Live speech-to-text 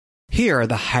Here are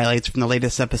the highlights from the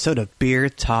latest episode of Beer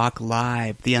Talk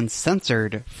Live, the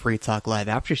uncensored Free Talk Live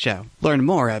after show. Learn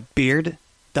more at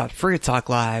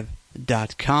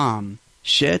beard.freetalklive.com.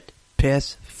 Shit,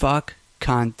 piss, fuck,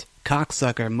 cunt,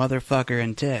 cocksucker, motherfucker,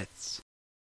 and tits.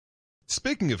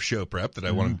 Speaking of show prep that I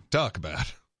wanted to talk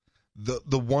about,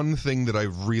 the one thing that I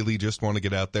really just want to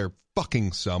get out there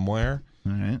fucking somewhere.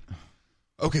 All right.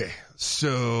 Okay,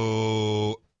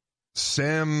 so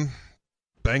Sam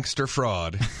Bankster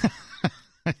Fraud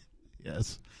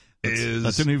yes.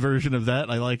 That's a new version of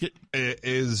that. I like it.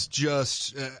 Is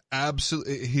just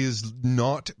absolutely, he's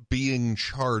not being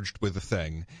charged with a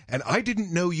thing. And I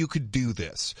didn't know you could do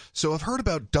this. So I've heard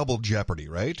about double jeopardy,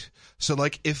 right? So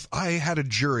like if I had a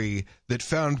jury that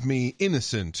found me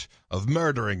innocent of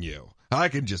murdering you, I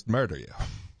can just murder you.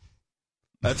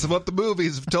 That's what the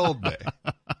movies have told me.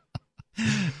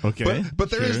 Okay.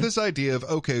 But there is this idea of,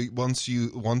 okay, once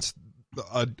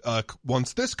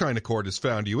this kind of court has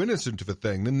found you innocent of a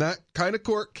thing, then that kind of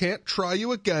court can't try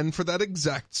you again for that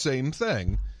exact same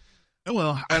thing.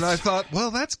 Well, and I thought,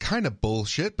 well, that's kind of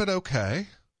bullshit, but okay.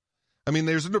 I mean,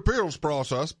 there's an appeals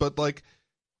process, but like,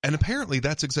 and apparently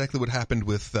that's exactly what happened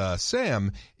with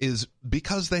Sam, is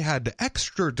because they had to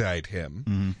extradite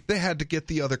him, they had to get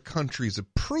the other country's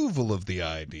approval of the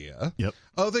idea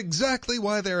of exactly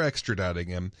why they're extraditing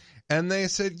him. And they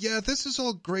said, yeah, this is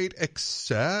all great,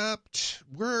 except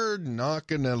we're not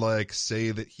going to, like,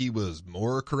 say that he was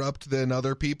more corrupt than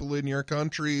other people in your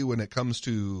country when it comes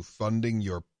to funding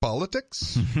your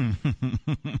politics.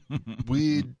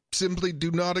 We simply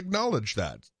do not acknowledge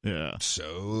that. Yeah.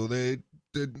 So they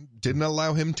didn't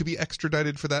allow him to be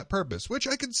extradited for that purpose, which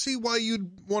I could see why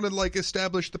you'd want to, like,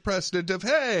 establish the precedent of,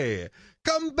 hey,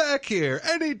 come back here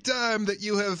anytime that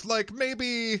you have, like,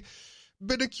 maybe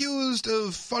been accused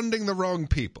of funding the wrong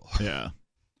people. Yeah.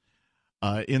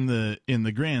 In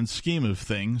the grand scheme of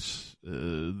things,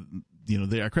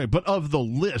 they are correct. But of the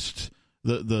list,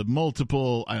 the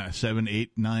multiple 7,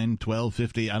 8, 9, 12,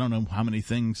 50, I don't know how many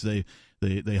things they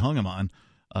hung him on,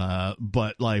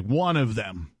 but like one of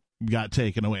them got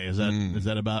taken away. Is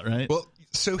that about right? Well,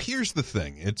 so here's the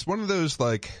thing. It's one of those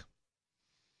like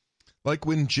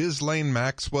when Ghislaine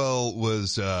Maxwell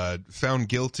was found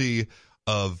guilty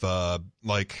of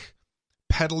like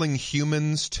peddling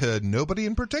humans to nobody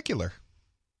in particular.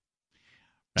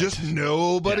 Right. Just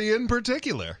nobody in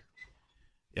particular.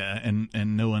 Yeah,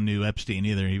 and no one knew Epstein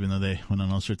either, even though they went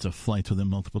on all sorts of flights with him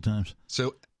multiple times.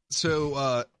 So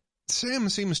Sam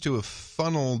seems to have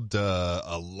funneled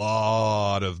a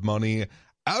lot of money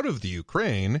out of the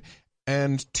Ukraine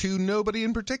and to nobody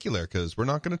in particular, because we're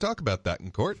not going to talk about that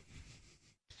in court.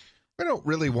 I don't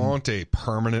really want a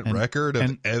permanent record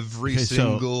of every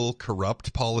single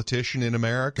corrupt politician in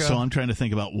America. So I'm trying to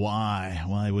think about why.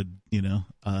 Why would,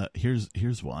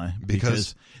 here's why.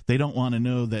 Because they don't want to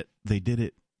know that they did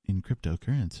it in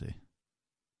cryptocurrency.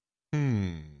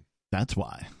 That's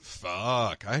why.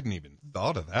 Fuck, I hadn't even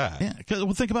thought of that. Yeah,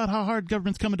 well, think about how hard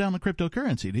government's coming down on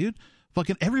cryptocurrency, dude.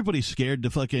 Fucking everybody's scared to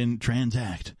fucking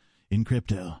transact in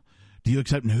crypto. Do you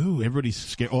accept? No, everybody's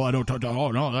scared. Oh, I don't talk.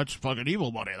 Oh, no, that's fucking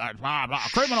evil money. That's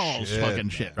criminals,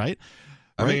 shit, right?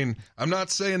 I mean, I'm not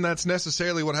saying that's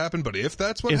necessarily what happened, but if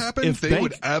that's what happened, they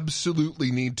would absolutely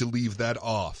need to leave that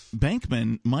off.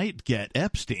 Bankman might get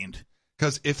Epsteined.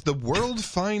 Because if the world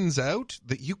finds out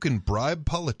that you can bribe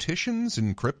politicians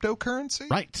in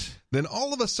cryptocurrency, right, then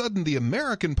all of a sudden the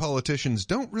American politicians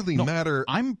don't really matter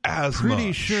as much. I'm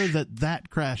pretty sure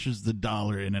that crashes the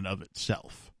dollar in and of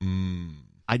itself.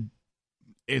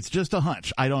 It's just a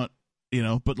hunch. I don't,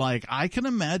 but like I can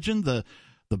imagine the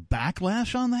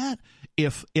backlash on that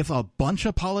if a bunch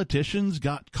of politicians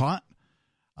got caught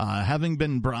having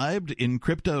been bribed in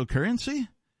cryptocurrency.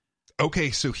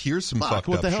 Okay, so here's some fucked up shit.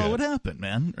 What the hell would happen,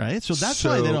 man? Right? So that's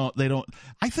why they don't.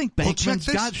 I think Bankman's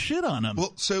got shit on him.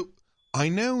 Well, so I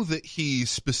know that he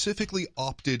specifically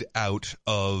opted out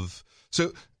of.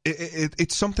 So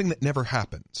it's something that never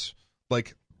happens.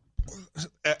 Like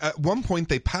at one point,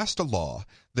 they passed a law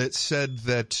that said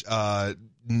that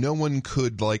no one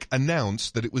could like announce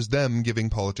that it was them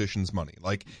giving politicians money.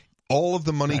 Like all of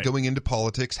the money going into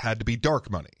politics had to be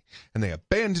dark money, and they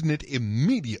abandoned it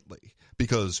immediately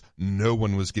because no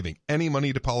one was giving any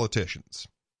money to politicians.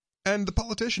 And the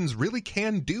politicians really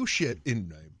can do shit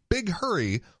in a big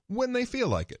hurry when they feel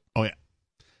like it. Oh, yeah.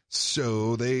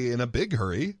 So they, in a big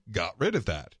hurry, got rid of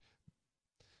that.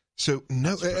 So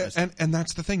no, and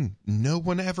that's the thing. No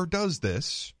one ever does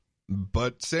this.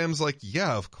 But Sam's like,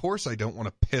 yeah, of course I don't want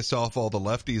to piss off all the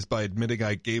lefties by admitting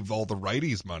I gave all the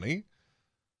righties money.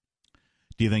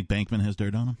 Do you think Bankman has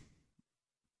dirt on him?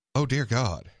 Oh, dear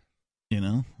God.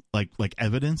 Like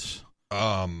evidence?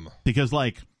 Because,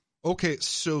 like, Okay,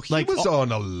 so he Like, was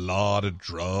on a lot of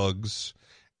drugs,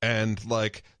 and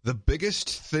like the biggest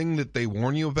thing that they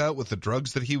warn you about with the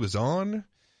drugs that he was on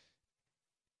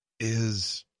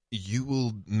is you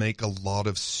will make a lot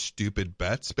of stupid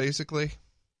bets, basically.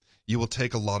 You will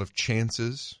take a lot of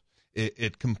chances.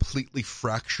 It completely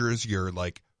fractures your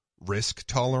like risk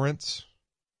tolerance.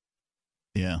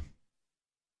 Yeah.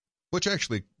 Which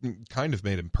actually kind of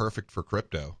made him perfect for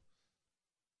crypto.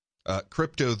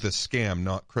 Crypto the scam,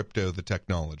 not crypto the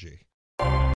technology.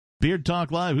 Beard Talk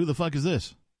Live, who the fuck is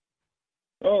this?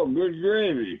 Oh, good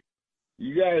gravy.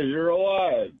 You guys are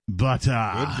alive.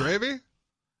 Butter. Good gravy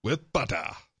with butter.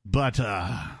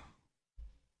 Butter.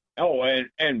 Oh,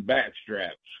 and back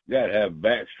straps. Gotta have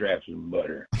back straps and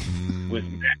butter. With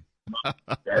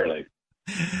garlic.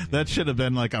 That should have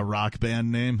been like a rock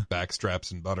band name.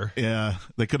 Backstraps and butter. Yeah,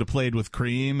 they could have played with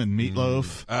Cream and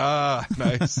Meatloaf. Ah,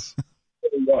 nice.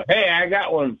 Hey, I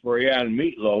got one for you on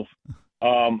Meatloaf.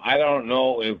 I don't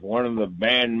know if one of the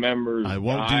band members I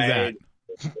won't died,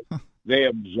 do that. They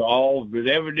absolved, but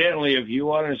evidently if you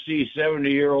want to see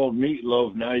 70-year-old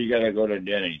Meatloaf, now you got to go to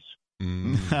Denny's.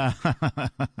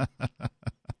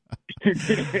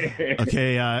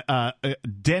 Okay,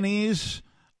 Denny's.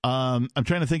 I'm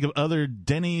trying to think of other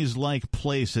Denny's-like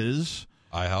places.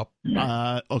 IHOP.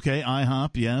 Okay, IHOP,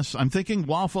 yes. I'm thinking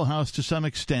Waffle House to some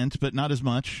extent, but not as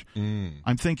much.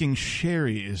 I'm thinking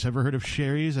Sherry's. Ever heard of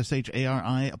Sherry's?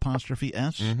 Shari''S.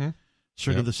 Mm-hmm.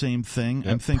 Sort of the same thing.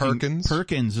 Yep. I'm thinking Perkins.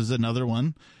 Perkins is another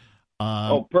one.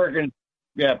 Perkins.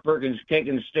 Yeah, Perkins Cake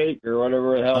and Steak or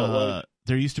whatever the hell it was.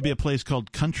 There used to be a place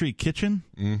called Country Kitchen.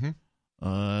 Mm-hmm.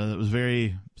 That was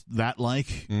very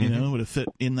that-like, you know, would have fit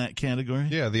in that category.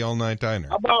 Yeah, the all-night diner.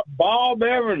 How about Bob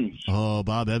Evans? Oh,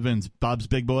 Bob Evans. Bob's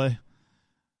Big Boy.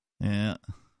 Yeah.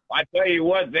 I tell you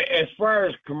what, as far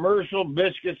as commercial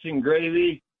biscuits and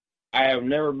gravy, I have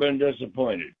never been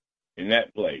disappointed in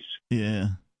that place. Yeah.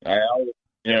 I always,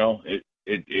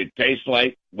 it tastes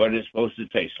like what it's supposed to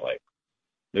taste like.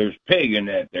 There's pig in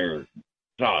that there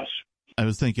sauce. I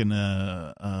was thinking,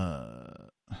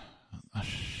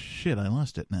 shit, I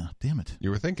lost it now. Damn it.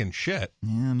 You were thinking shit.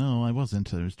 Yeah, no, I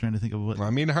wasn't. I was trying to think of what. I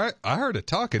mean, I heard it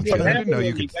talking shit. I didn't know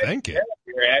you could think it.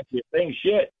 You're actually think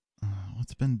shit.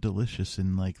 What's been delicious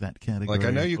in like that category? Like,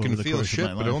 I know you can feel shit,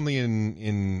 but life? only in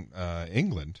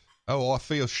England. Oh, I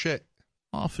feel shit.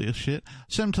 I feel shit.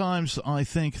 Sometimes I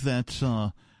think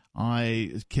that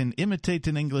I can imitate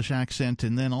an English accent,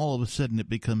 and then all of a sudden it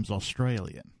becomes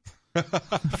Australian.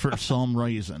 For some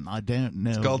reason, I don't know.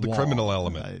 It's called why. the criminal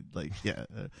element.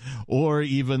 Or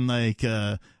even like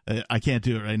I can't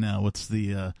do it right now. What's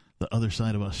the other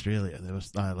side of Australia? There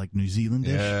was like New Zealandish.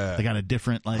 Yeah. They got a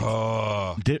different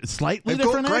slightly They've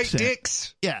different got great accent.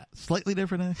 dicks. Yeah, slightly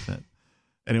different accent.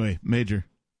 Anyway, Major.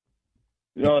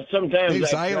 Sometimes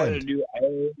Dave's I try to Island. do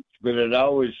Irish, but it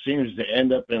always seems to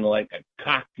end up in like a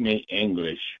Cockney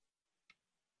English.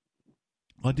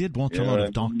 I did watch a lot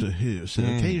of Doctor Who, so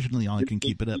occasionally I can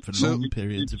keep it up for long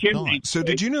periods of time. So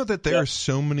did you know that there are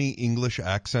so many English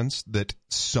accents that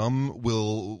some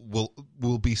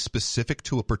will be specific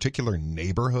to a particular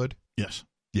neighborhood? Yes.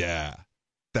 Yeah.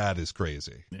 That is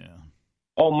crazy. Yeah.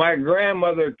 Oh, my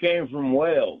grandmother came from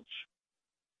Wales.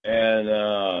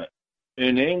 And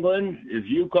in England, if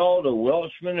you called a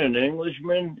Welshman an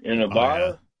Englishman in a bar,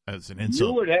 yeah. That's an you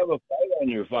insult. would have a fight on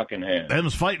your fucking hands.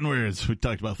 Them's fighting words. We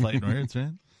talked about fighting words,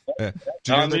 right? Yeah.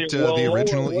 Do you know that the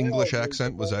original Lower English Wales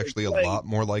accent was actually a like- lot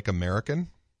more like American?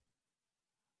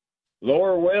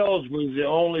 Lower Wales was the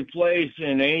only place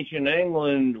in ancient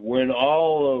England when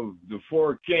all of the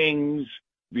four kings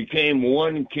became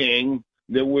one king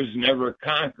that was never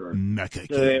conquered. Mecca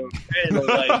So they King. were kind of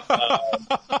like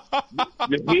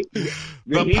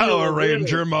The Power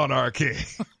Ranger monarchy.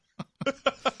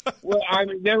 Well, I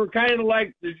mean, they were kind of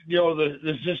like the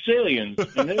Sicilians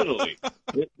in Italy,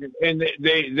 and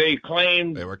they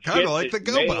claimed They were kind of like the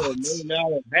GoBots. May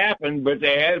not have happened, but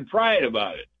they had pride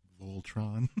about it.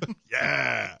 Voltron.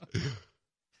 Yeah.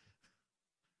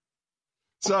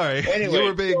 Sorry, Anyway, you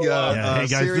were being hey guys,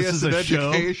 serious this is and a show.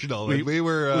 educational, and we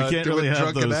were can't doing really have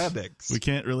drunken those. addicts. We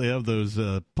can't really have those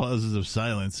pauses of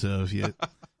silence. So if you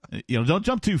don't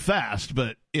jump too fast,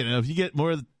 but if you get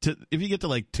if you get to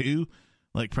like 2,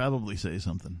 like probably say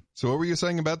something. So what were you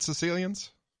saying about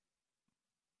Sicilians?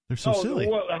 They're so silly.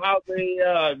 How they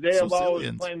have always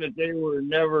Sicilians. claimed that they were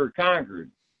never conquered,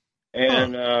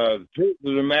 and the truth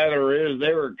of the matter is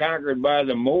they were conquered by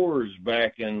the Moors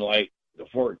back in like the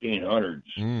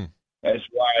 1400s. That's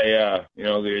why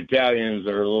the Italians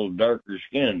are a little darker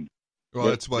skinned. Well,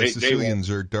 that's why Sicilians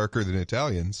are darker than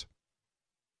Italians.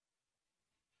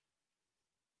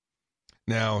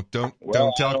 Now, don't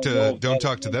Well, I talk don't know to if don't that's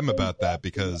talk to them about that,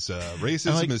 because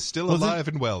racism is still alive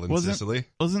and well in Sicily.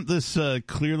 Wasn't this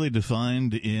clearly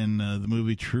defined in the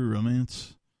movie True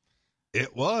Romance?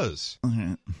 It was.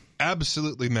 Okay.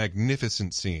 Absolutely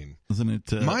magnificent scene.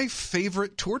 Wasn't it? My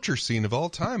favorite torture scene of all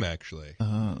time, actually.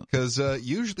 Because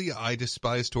usually I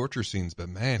despise torture scenes, but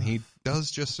man, he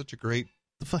does just such a great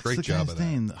job of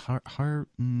that.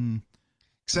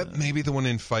 Except maybe the one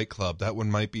in Fight Club. That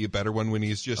one might be a better one when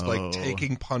he's just like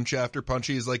taking punch after punch.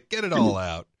 He's like, get it all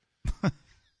out.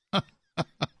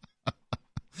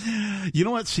 You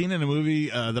know what scene in a movie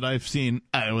that I've seen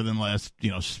within the last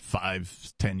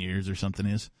 5-10 years or something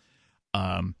is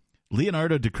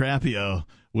Leonardo DiCaprio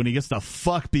when he gets the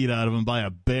fuck beat out of him by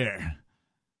a bear.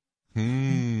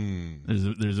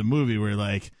 There's a movie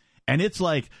where and it's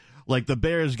like the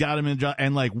bear's got him in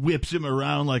and like whips him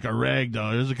around like a rag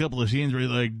doll. There's a couple of scenes where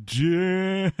you're like,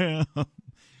 damn.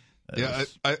 Yeah,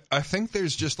 I think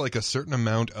there's just like a certain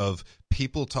amount of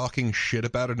people talking shit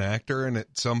about an actor, and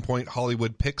at some point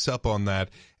Hollywood picks up on that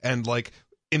and like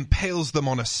impales them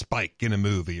on a spike in a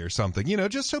movie or something,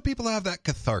 just so people have that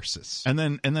catharsis. And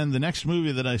then the next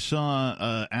movie that I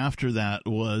saw after that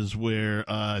was where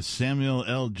Samuel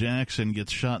L. Jackson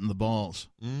gets shot in the balls.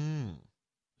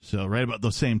 So right about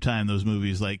the same time those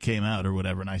movies came out or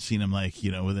whatever, and I seen them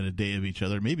within a day of each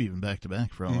other, maybe even back to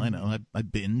back for all I know. I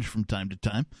binge from time to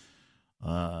time.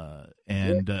 One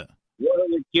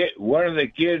of the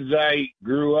kids I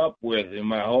grew up with in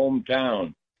my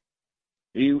hometown,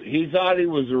 he thought he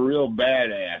was a real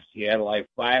badass. He had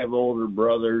 5 older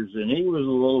brothers, and he was a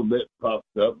little bit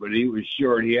puffed up, but he was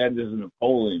short. He had this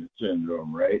Napoleon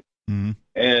syndrome, right? Mm-hmm.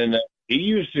 And he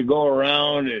used to go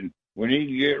around, and when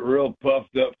he'd get real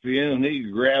puffed up feeling,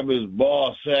 he'd grab his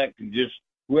ball sack and just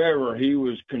whoever he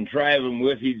was contriving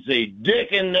with, he'd say,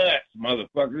 "Dick and nuts,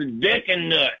 motherfucker, dick and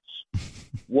nuts."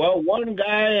 Well, one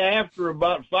guy, after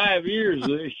about 5 years of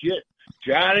this shit,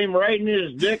 shot him right in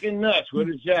his dick and nuts with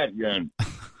a shotgun.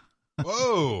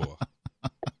 Whoa.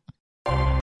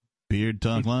 Beard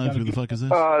Talk Live, who the fuck is this?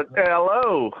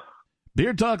 Hello.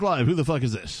 Beard Talk Live, who the fuck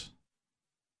is this?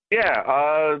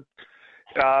 Yeah,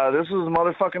 this is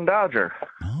motherfucking Dodger.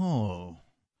 Oh.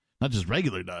 Not just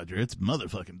regular Dodger, it's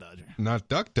motherfucking Dodger. Not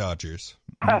Duck Dodgers.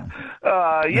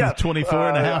 Yes. 24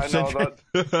 and a half century.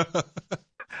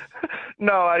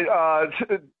 No,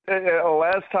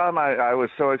 last time I was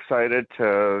so excited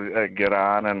to get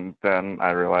on, and then I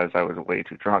realized I was way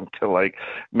too drunk to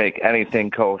make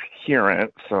anything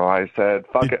coherent. So I said,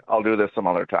 "Fuck it, I'll do this some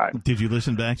other time." Did you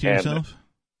listen back to yourself?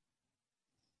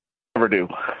 Never do.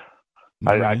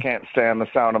 I can't stand the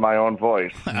sound of my own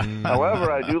voice.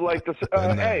 However, I do like the.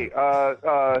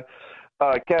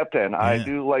 Captain, yeah. I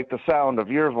do like the sound of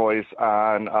your voice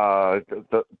on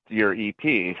your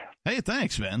EP. Hey,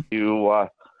 thanks, man.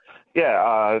 I've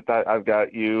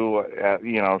got you,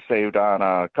 saved on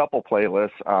a couple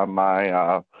playlists on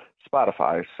my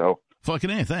Spotify. So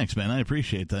fucking A, thanks, man. I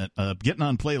appreciate that. Getting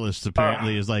on playlists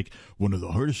apparently is one of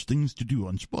the hardest things to do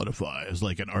on Spotify. As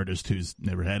an artist who's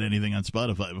never had anything on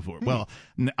Spotify before. Well,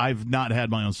 I've not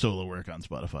had my own solo work on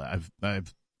Spotify.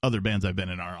 I've other bands I've been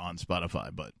in are on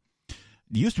Spotify, but.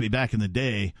 It used to be back in the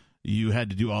day, you had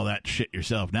to do all that shit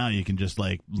yourself. Now you can just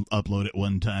upload it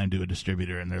one time to a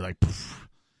distributor, and they're like, poof,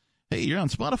 "Hey, you're on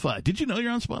Spotify. Did you know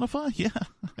you're on Spotify?" Yeah,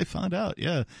 I found out.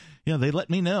 Yeah, they let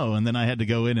me know, and then I had to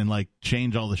go in and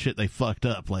change all the shit they fucked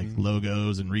up,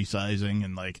 logos and resizing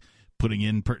and putting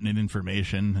in pertinent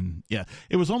information, and yeah,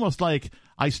 it was almost like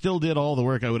I still did all the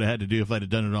work I would have had to do if I'd have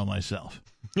done it all myself.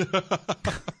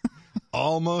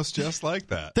 Almost just like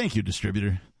that. Thank you,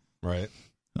 distributor. Right.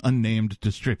 Unnamed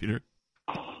distributor.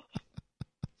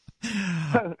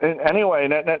 Anyway,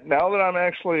 now that I'm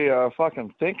actually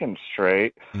fucking thinking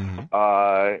straight, hey,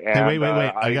 wait.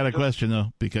 I got a question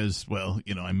though, because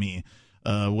I'm me.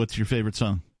 What's your favorite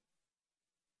song?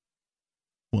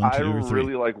 1, 2, or 3? I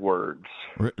really like Words.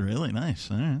 Really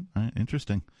nice. All right,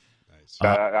 interesting. Nice.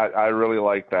 I really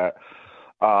like that.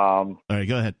 All right,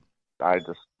 go ahead.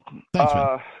 Thanks,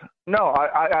 man. No,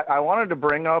 I wanted to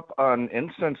bring up an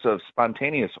instance of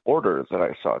spontaneous orders that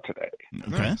I saw today.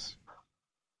 Okay. Nice.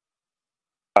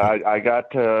 I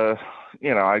got to,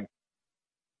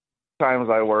 times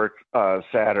I work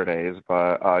Saturdays,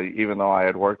 but even though I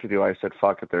had work to do, I said,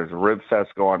 fuck it, there's a Rib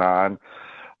Fest going on.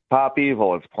 Pop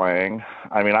Evil is playing.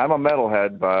 I mean, I'm a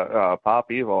metalhead, but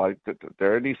Pop Evil,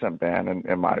 they're a decent band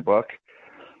in my book.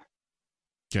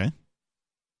 Okay.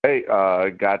 Hey,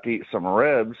 got to eat some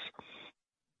ribs.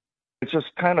 It's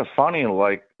just kind of funny,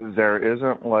 there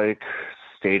isn't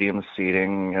stadium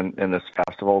seating in this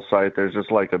festival site. There's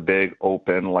just a big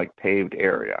open paved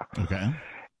area. Okay.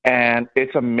 And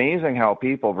it's amazing how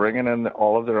people bringing in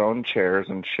all of their own chairs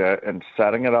and shit and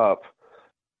setting it up.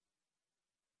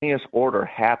 This order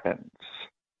happens.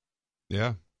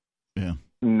 Yeah. Yeah.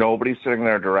 Nobody's sitting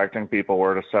there directing people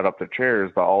where to set up the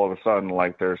chairs, but all of a sudden,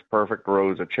 like, there's perfect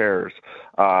rows of chairs,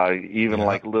 even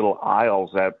like little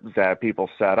aisles that people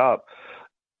set up.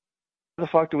 How the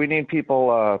fuck do we need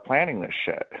people planning this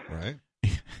shit? Right.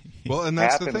 Well, and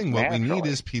that's the thing. What we need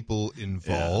is people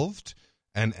involved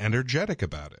and energetic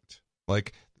about it.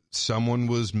 Like, someone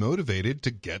was motivated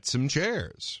to get some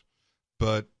chairs.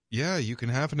 But, yeah, you can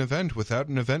have an event without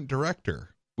an event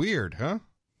director. Weird, huh?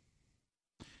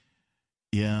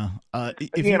 Yeah.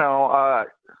 If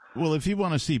you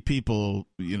want to see people,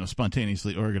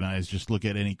 spontaneously organized, just look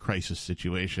at any crisis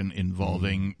situation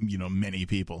involving, many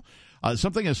people.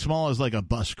 Something as small as like a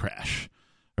bus crash,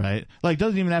 right? Like,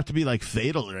 doesn't even have to be like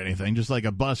fatal or anything. Just like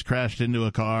a bus crashed into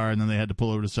a car and then they had to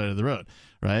pull over to the side of the road,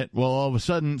 right? Well, all of a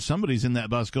sudden somebody's in that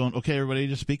bus going, okay, everybody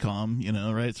just be calm,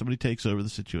 right? Somebody takes over the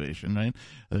situation, right?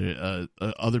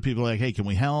 Other people are like, hey, can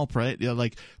we help, right?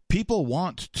 Like, people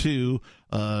want to,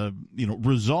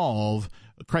 resolve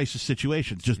crisis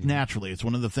situations just naturally. It's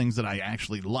one of the things that I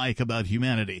actually like about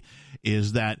humanity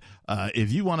is that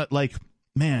if you want to, like,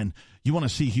 man, you want to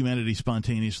see humanity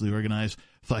spontaneously organized,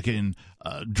 fucking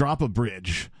drop a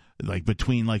bridge like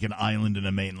between like an island and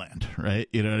a mainland, right?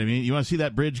 You know what I mean? You want to see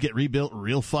that bridge get rebuilt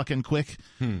real fucking quick,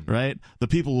 right? The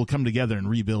people will come together and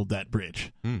rebuild that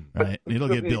bridge, right? It'll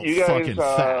get built fucking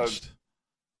fast.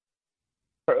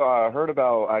 Heard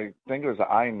about, I think it was the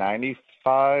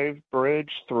I-95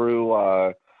 bridge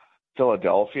through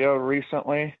Philadelphia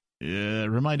recently. Yeah, it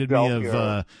reminded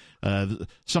me of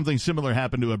something similar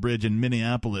happened to a bridge in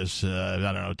Minneapolis, I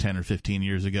don't know, 10 or 15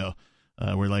 years ago,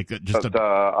 where like just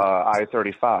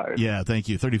I-35. Yeah, thank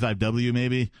you. 35W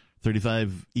maybe,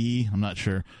 35E, I'm not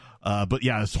sure. But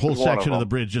yeah, this whole section of the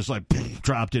bridge just like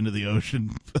dropped into the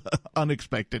ocean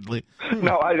unexpectedly.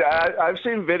 No, I've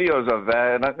seen videos of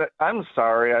that, and I'm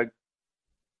sorry, I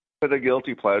had a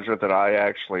guilty pleasure that I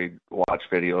actually watch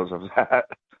videos of that.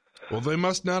 Well, they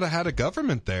must not have had a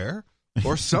government there,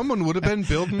 or someone would have been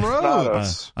building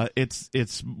roads.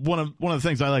 It's one of the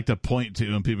things I like to point to,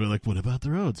 and people are like, "What about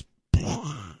the roads?"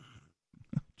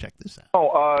 Check this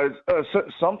out.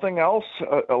 Something else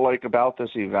like about this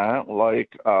event,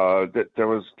 like there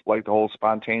was like the whole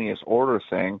spontaneous order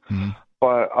thing,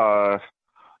 but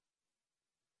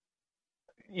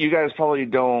you guys probably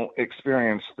don't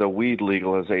experience the weed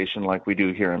legalization like we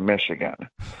do here in Michigan.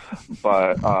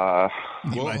 But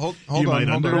hold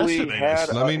on.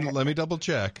 Let me double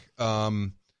check.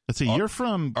 Let's see. You're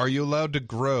from. Are you allowed to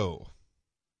grow?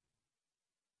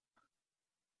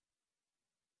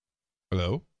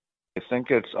 Hello? I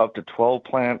think it's up to 12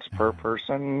 plants per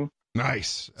person.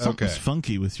 Nice. Something's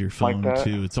funky with your phone, like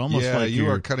too. It's almost like you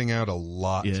are cutting out a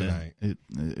lot tonight.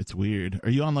 It's weird. Are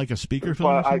you on like a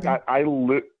speakerphone?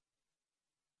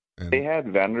 They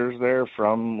had vendors there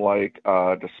from like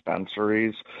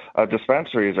dispensaries.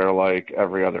 Dispensaries are like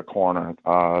every other corner.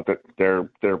 There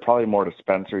are probably more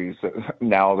dispensaries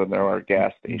now than there are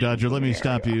gas stations. Dodger, let me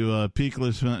stop you.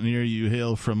 Peakless Mountaineer, you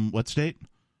hail from what state?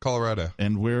 Colorado.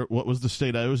 And what was the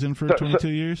state I was in for 22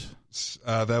 years?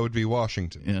 That would be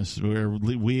Washington. Yes, where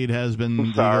weed has been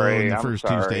legal in the first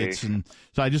two states. And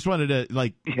so I just wanted to,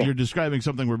 like, you're describing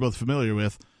something we're both familiar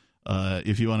with,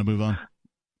 if you want to move on.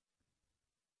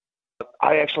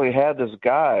 I actually had this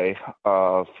guy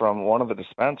from one of the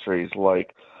dispensaries,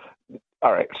 like,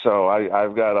 all right, so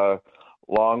I've got a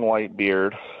long white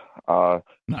beard, nice.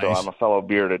 So I'm a fellow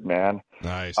bearded man.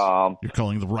 Nice. You're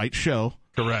calling the right show.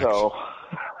 Correct. So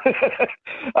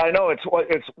I know it's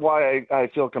why I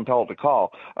feel compelled to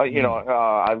call.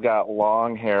 I've got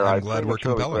long hair. I'm glad we're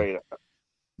compelling.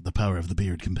 The power of the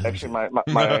beard compels. Actually,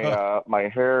 my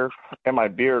hair and my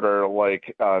beard are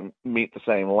like meet the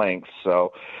same length.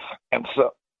 So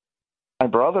my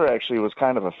brother actually was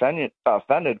kind of offended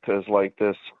because like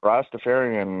this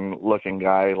Rastafarian looking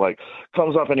guy like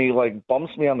comes up and he like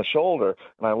bumps me on the shoulder,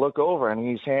 and I look over and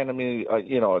he's handing me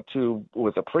a tube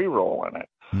with a pre-roll in it.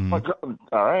 I'm like,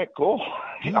 all right, cool.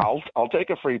 Yeah. I'll take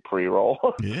a free pre-roll.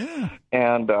 Yeah.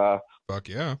 And fuck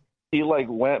yeah. He like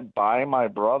went by my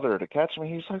brother to catch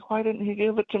me. He's like, why didn't he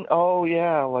give it to me? Oh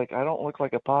yeah, like I don't look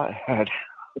like a pothead.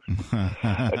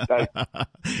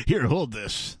 Here, hold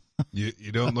this.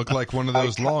 You don't look like one of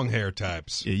those long hair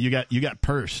types. Yeah, you got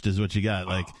pursed is what you got.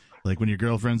 Like when your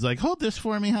girlfriend's like, hold this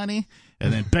for me, honey,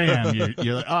 and then bam,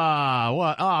 you're like,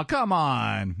 what? Oh, come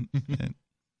on.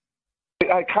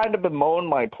 I kind of bemoan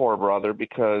my poor brother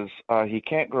because he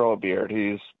can't grow a beard.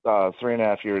 He's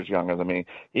 3.5 years younger than me.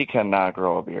 He cannot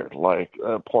grow a beard. Like,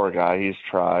 poor guy, he's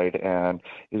tried, and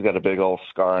he's got a big old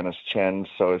scar on his chin.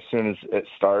 So as soon as it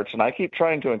starts, and I keep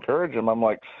trying to encourage him, I'm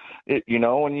like,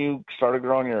 when you started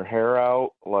growing your hair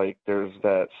out, like there's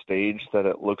that stage that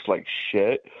it looks like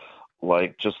shit.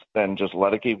 Like, just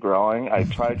let it keep growing. I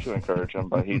tried to encourage him,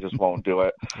 but he just won't do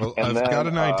it. Well, I've got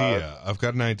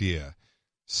an idea.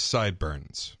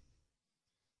 Sideburns.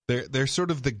 They're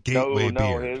sort of the gateway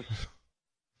beard.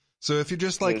 So if you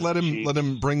just let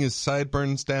him bring his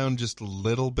sideburns down just a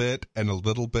little bit and a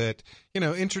little bit,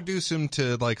 introduce him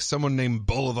to like someone named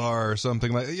Bolivar or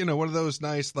something like, one of those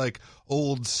nice like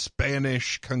old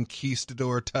Spanish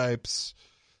conquistador types.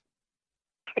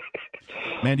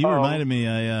 Man, you reminded me.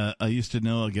 I used to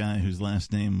know a guy whose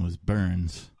last name was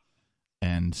Burns,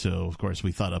 and so of course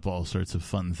we thought up all sorts of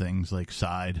fun things like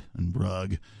side and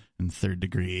rug and third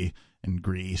degree and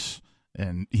grease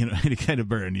and any kind of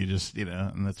burn. You just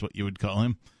and that's what you would call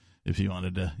him if you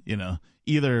wanted to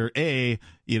either A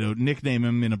nickname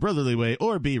him in a brotherly way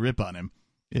or B rip on him.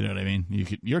 You know what I mean?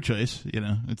 Your choice.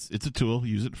 It's a tool.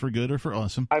 Use it for good or for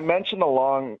awesome. I mentioned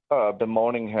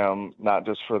bemoaning him, not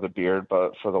just for the beard,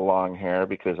 but for the long hair,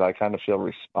 because I kind of feel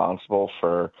responsible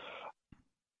for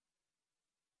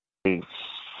 5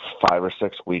 or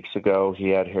 6 weeks ago.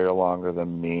 He had hair longer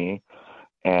than me,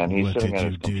 and he's sitting at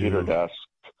his computer desk.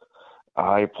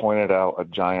 I pointed out a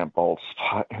giant bald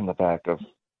spot in the back of.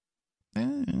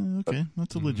 Okay,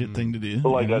 that's a legit thing to do.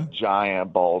 Like a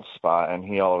giant bald spot, and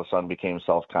he all of a sudden became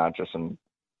self-conscious and.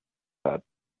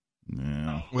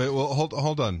 Yeah. Wait, well,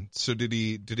 hold on. So did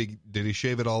he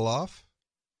shave it all off?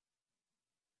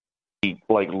 He,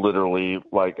 literally,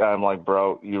 I'm like,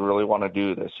 bro, you really want to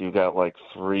do this? You got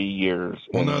 3 years.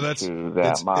 Well, no, it's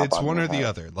one or the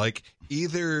other. Like,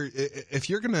 either if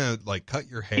you're gonna cut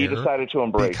your hair, he decided to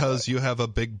embrace because you have a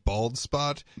big bald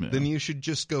spot, then you should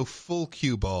just go full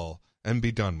cue ball and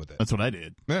be done with it. That's what I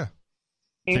did. Yeah.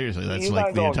 Seriously, that's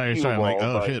like the entire story. I'm like,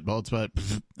 oh shit, bald spot.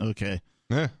 Okay.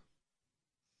 Yeah.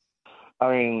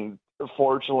 I mean,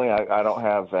 fortunately, I don't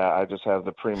have that. I just have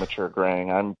the premature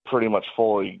graying. I'm pretty much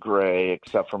fully gray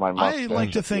except for my mustache. I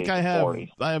like to think I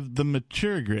have the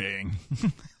mature graying,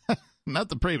 not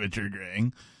the premature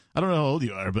graying. I don't know how old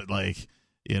you are, but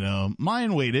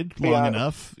mine waited long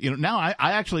enough. Now I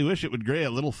actually wish it would gray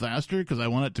a little faster because I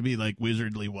want it to be like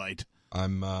wizardly white.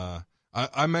 I'm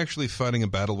actually fighting a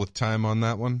battle with time on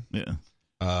that one. Yeah.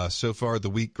 So far, the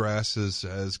wheatgrass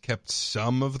has kept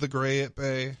some of the gray at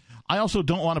bay. I also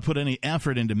don't want to put any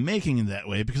effort into making it that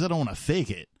way because I don't want to fake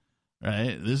it.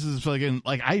 Right? This is fucking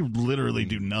I literally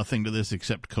do nothing to this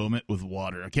except comb it with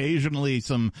water. Occasionally,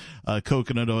 some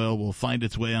coconut oil will find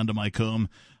its way onto my comb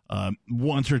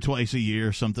once or twice a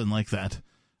year, something like that.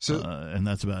 So, and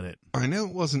that's about it. I know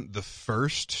it wasn't the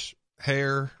first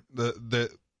hair that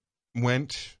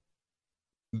went.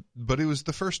 But it was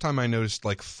the first time I noticed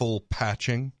full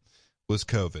patching was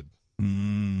COVID.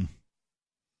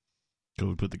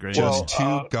 COVID put the gray. Just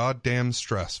too goddamn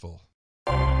stressful.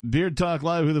 Beard Talk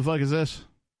Live. Who the fuck is this?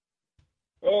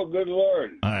 Oh, good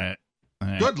Lord! All right.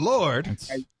 Good Lord!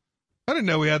 I didn't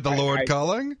know we had the Lord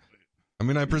calling. I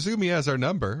mean, I presume he has our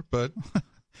number, but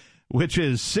which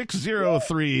is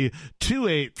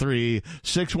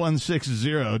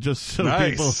 603-283-6160. Just so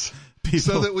nice. People,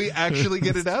 so that we actually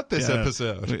get it out this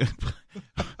episode.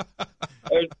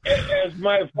 As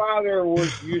my father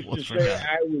used to say,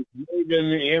 I was made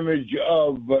in the image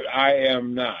of, but I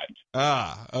am not.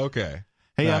 Ah, okay.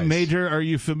 Hey, nice. Major, are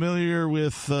you familiar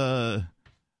with... Oh,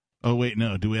 wait,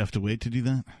 no. Do we have to wait to do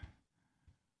that?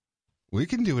 We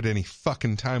can do it any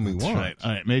fucking time we want. Right.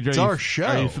 All right, Major, it's our show.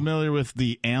 Are you familiar with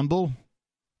the amble?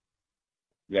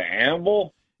 The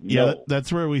amble? Yeah, no.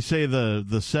 That's where we say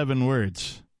the 7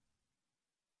 words.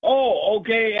 Oh,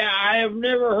 okay. I have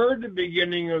never heard the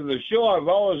beginning of the show. I've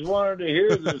always wanted to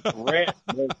hear this rant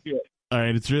bullshit. All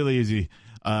right, it's really easy.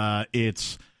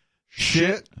 It's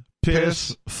shit,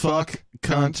 piss, fuck,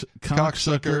 cunt,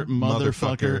 cocksucker,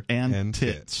 motherfucker, and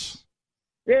tits.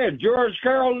 Yeah, George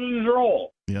Carlin's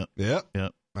role. Yep.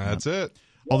 That's it.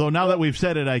 Although now that we've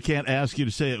said it, I can't ask you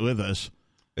to say it with us.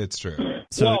 It's true.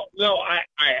 So, well, no,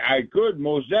 I could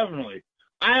most definitely.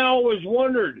 I always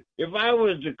wondered if I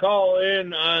was to call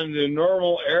in on the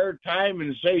normal air time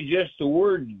and say just the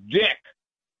word dick,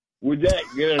 would that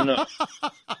get enough?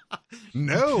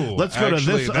 No. Let's go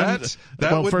actually, to this.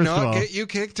 That would not get you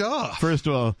kicked off. First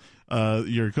of all,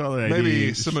 your caller ID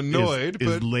maybe some annoyed, is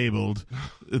but labeled.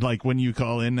 Like when you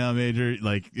call in now, Major,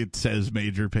 it says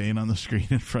Major Payne on the screen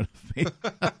in front of me.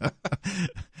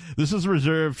 This is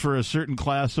reserved for a certain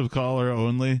class of caller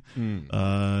only,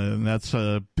 and that's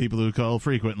people who call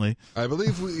frequently. I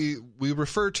believe we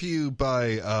refer to you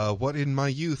by what in my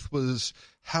youth was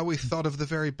how we thought of the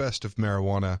very best of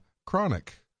marijuana,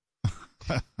 chronic.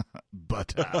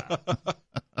 But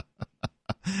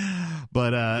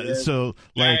so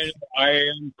like I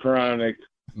am chronic.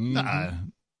 nah,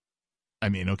 I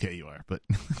mean, okay, you are, but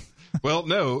well,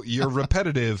 no, you're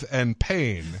repetitive and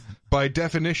pain. By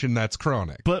definition, that's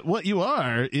chronic. but what you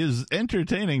are is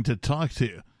entertaining to talk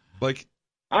to. Like,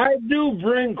 I do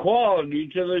bring quality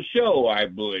to the show, I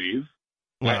believe.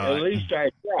 Well, At least I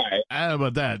try. I don't know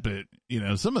about that, but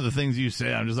some of the things you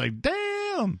say, I'm just like,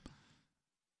 damn.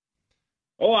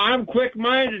 Oh, I'm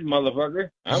quick-minded, motherfucker.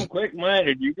 I'm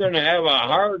quick-minded. You're going to have a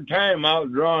hard time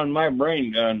outdrawing my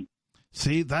brain gun.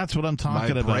 See, that's what I'm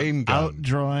talking My about. brain gun.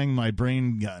 Outdrawing my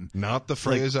brain gun. not the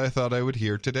phrase I thought I would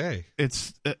hear today.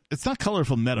 It's not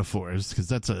colorful metaphors, because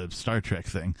that's a Star Trek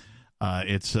thing.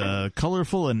 It's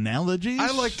colorful analogies.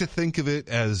 I like to think of it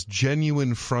as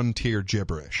genuine frontier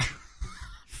gibberish.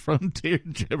 Frontier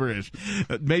gibberish.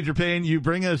 Major Payne, you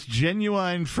bring us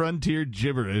genuine frontier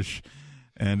gibberish,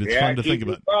 and it's fun to think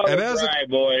about. And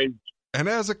boys. And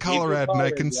as a Coloradan,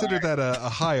 I consider that a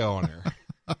high honor.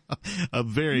 A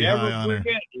very Never high honor.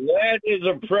 forget, lead is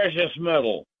a precious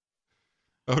metal.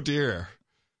 Oh, dear.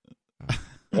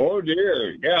 Oh,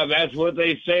 dear. Yeah, that's what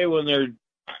they say when they're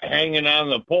hanging on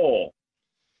the pole.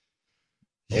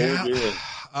 Yeah, Oh, dear.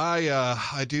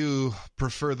 I do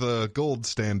prefer the gold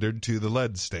standard to the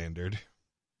lead standard.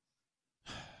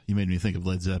 You made me think of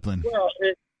Led Zeppelin. Well,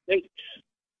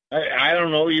 I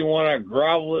don't know. You want to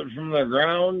grovel it from the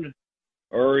ground,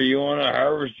 or you want to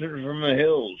harvest it from the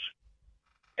hills?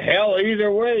 Hell,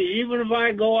 either way, even if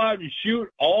I go out and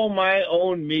shoot all my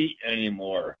own meat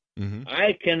anymore,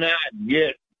 I cannot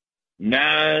get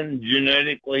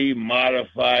non-genetically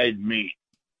modified meat.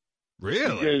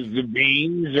 Really? Because the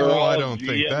beans are all I don't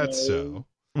think GMO. that's so.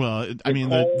 Well, I mean,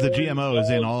 the GMO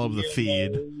is in all of the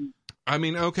feed. I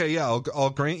mean, okay, yeah, I'll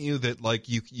grant you that, like,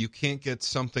 you can't get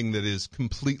something that is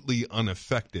completely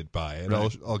unaffected by it.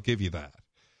 Right. I'll give you that.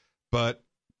 But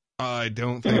I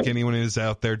don't think anyone is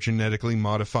out there genetically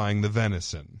modifying the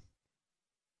venison.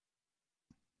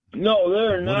 No,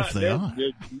 they're What not. if they are?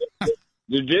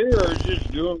 The deer are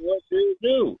just doing what they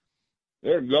do.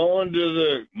 They're going to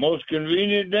the most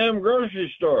convenient damn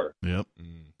grocery store. Yep.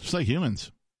 Just like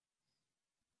humans.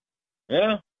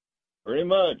 Yeah, pretty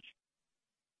much.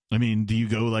 I mean, do you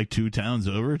go like 2 towns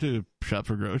over to shop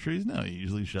for groceries? No, you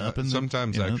usually shop in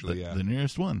sometimes, the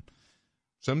nearest one.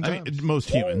 Sometimes. I mean, most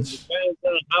humans. Depends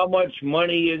on how much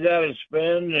money you got to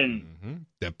spend, and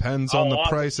Depends on the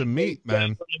price of meat,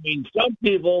 man. I mean, some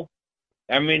people.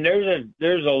 I mean, there's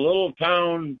a little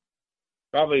town,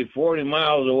 probably 40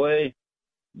 miles away,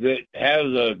 that has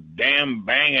a damn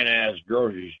banging ass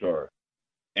grocery store,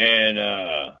 and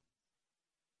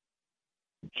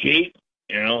cheap,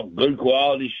 good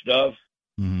quality stuff.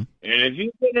 Mm-hmm. And if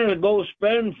you're going to go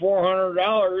spend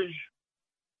 $400,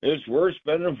 it's worth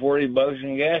spending $40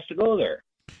 in gas to go there.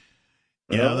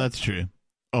 Yeah, that's true.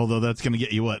 Although that's going to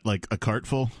get you what, like a cart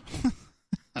full?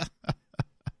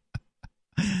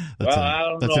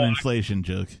 That's an inflation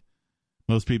joke.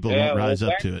 Most people won't rise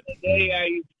up to it. Back in the day, I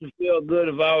used to feel good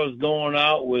if I was going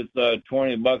out with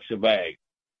 $20 a bag.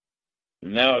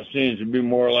 And now it seems to be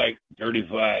more like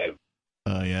 35.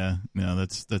 Oh yeah, no,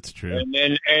 that's true. And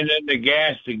then the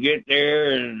gas to get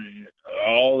there and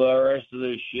all the rest of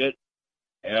this shit.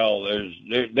 Hell,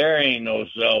 there ain't no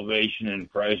salvation in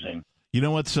pricing. You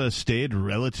know what's stayed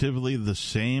relatively the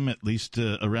same, at least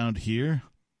around here?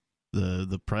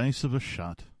 The price of a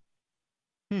shot.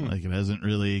 Like, it hasn't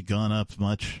really gone up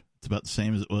much. It's about the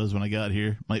same as it was when I got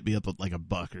here. Might be up like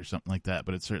 $1 or something like that,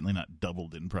 but it's certainly not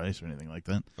doubled in price or anything like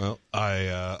that. Well,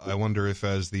 I wonder if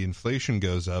as the inflation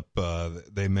goes up,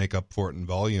 they make up for it in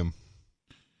volume.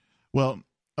 Well,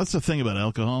 that's the thing about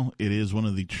alcohol. It is one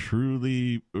of the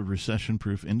truly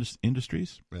recession-proof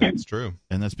industries. That's true.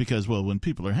 And that's because, well, when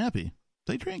people are happy,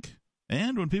 they drink.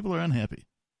 And when people are unhappy,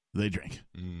 they drink.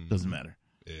 Doesn't matter.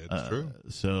 It's true.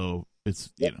 So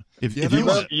it's, if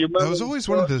that was always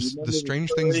one of the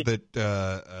strange things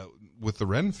that with the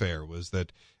Ren Fair was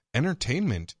that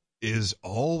entertainment is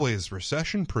always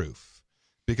recession proof,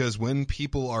 because when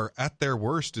people are at their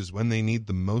worst is when they need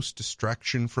the most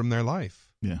distraction from their life.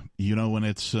 Yeah. When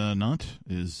it's not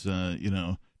is,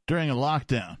 during a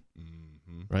lockdown,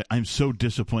 right? I'm so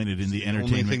disappointed in the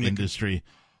entertainment industry.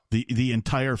 The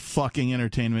entire fucking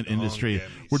entertainment industry.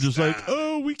 We're just like,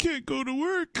 oh, we can't go to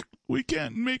work. We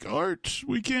can't make art.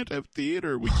 We can't have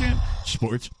theater. We can't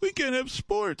sports. We can't have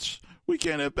sports. we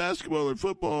can't have basketball or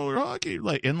football or hockey.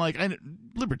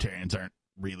 Libertarians aren't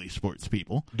really sports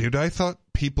people. Dude, I thought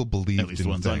people believed At least in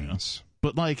ones I know. things.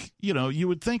 But, you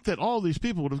would think that all these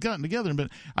people would have gotten together.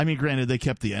 But, I mean, granted, they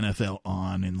kept the NFL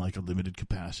on in, a limited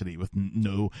capacity with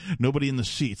nobody in the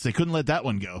seats. They couldn't let that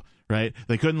one go, right?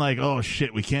 They couldn't, oh,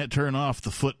 shit, we can't turn off the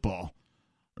football,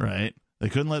 right? They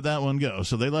couldn't let that one go.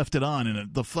 So they left it on in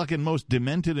the fucking most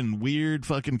demented and weird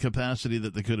fucking capacity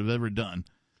that they could have ever done.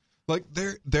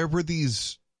 There were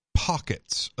these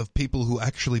pockets of people who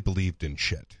actually believed in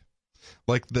shit.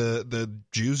 Like the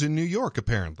Jews in New York,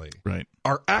 apparently, right,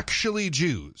 are actually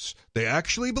Jews. They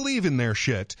actually believe in their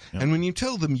shit. Yep. And when you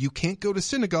tell them you can't go to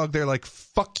synagogue, they're like,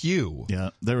 fuck you.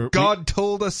 Yeah, God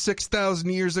told us 6,000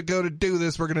 years ago to do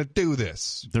this. We're going to do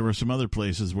this. There were some other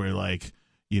places where,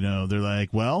 they're like,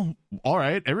 well, all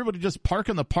right, everybody just park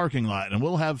in the parking lot and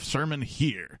we'll have sermon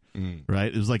here,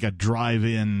 right? It was like a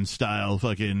drive-in style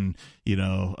fucking,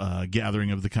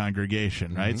 gathering of the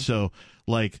congregation, right? So,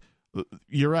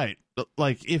 you're right.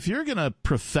 If you're going to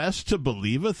profess to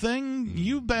believe a thing,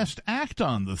 you best act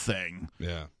on the thing.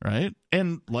 Yeah. Right?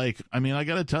 And, I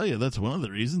got to tell you, that's one of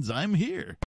the reasons I'm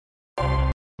here.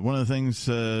 One of the things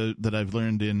that I've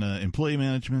learned in employee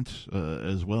management,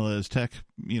 as well as tech,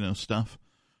 stuff,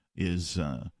 is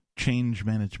change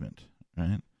management,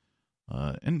 right?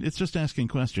 And it's just asking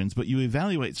questions, but you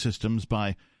evaluate systems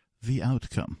by the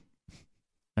outcome,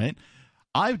 right?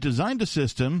 I've designed a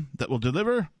system that will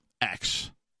deliver X,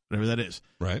 whatever that is.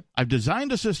 Right. I've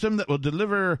designed a system that will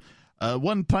deliver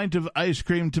 1 pint of ice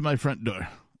cream to my front door.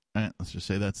 All right, let's just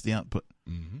say that's the output.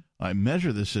 Mm-hmm. I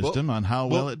measure the system on how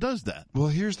well it does that. Well,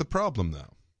 here's the problem,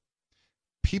 though.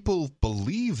 People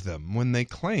believe them when they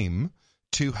claim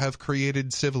to have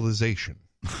created civilization.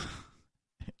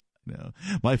 No,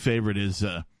 my favorite is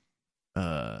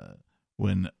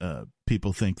when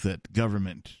people think that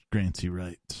government grants you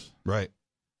rights. Right.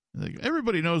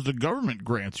 Everybody knows the government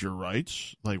grants your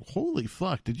rights. Holy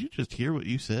fuck, did you just hear what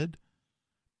you said?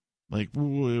 Wait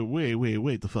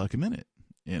the fuck a minute,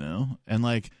 And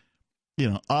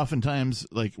oftentimes,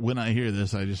 when I hear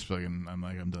this, I just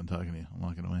I'm done talking to you. I'm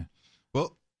walking away.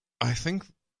 Well, I think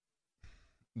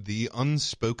the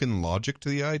unspoken logic to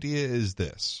the idea is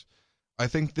this. I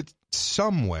think that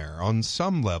somewhere, on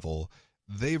some level,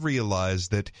 they realize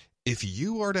that if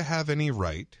you are to have any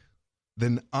right,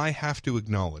 then I have to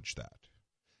acknowledge that.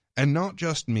 And not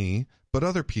just me, but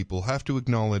other people have to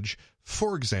acknowledge,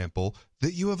 for example,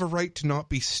 that you have a right to not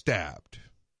be stabbed.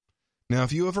 Now,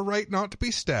 if you have a right not to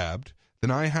be stabbed,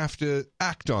 then I have to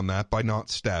act on that by not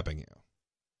stabbing you.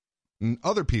 And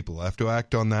other people have to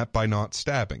act on that by not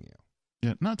stabbing you.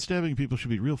 Yeah, not stabbing people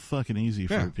should be real fucking easy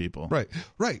for people.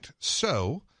 Right.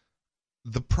 So,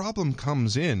 the problem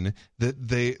comes in that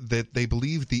they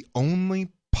believe the only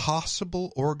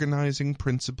possible organizing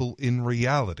principle in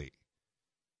reality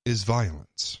is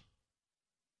violence.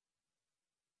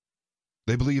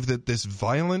 They believe that this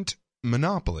violent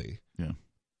monopoly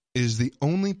is the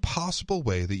only possible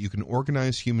way that you can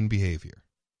organize human behavior.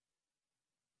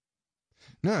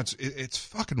 No, it's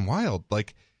fucking wild.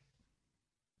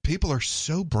 People are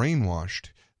so brainwashed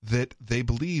that they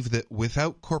believe that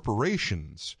without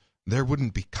corporations, there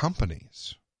wouldn't be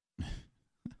companies.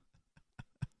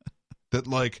 That,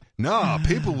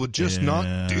 people would just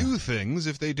not do things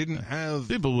if they didn't have...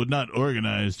 People would not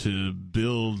organize to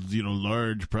build,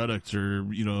 large products or,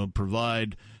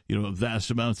 provide, vast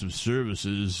amounts of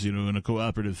services, in a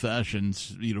cooperative fashion,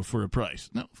 for a price.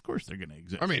 No, of course they're going to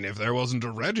exist. I mean, if there wasn't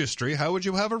a registry, how would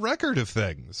you have a record of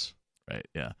things? Right,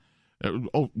 yeah.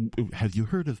 Have you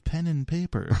heard of pen and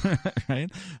paper? Right?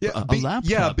 Yeah, a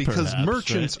laptop, because perhaps,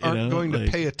 merchants right? aren't going to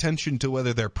pay attention to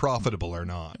whether they're profitable or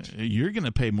not. You're going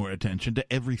to pay more attention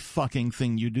to every fucking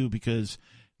thing you do because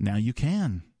now you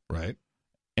can. Right.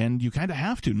 And you kind of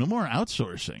have to. No more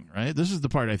outsourcing, right? This is the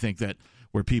part I think that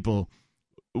where people,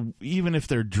 even if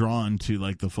they're drawn to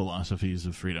the philosophies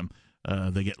of freedom,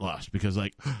 they get lost because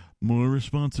more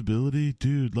responsibility,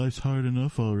 dude, life's hard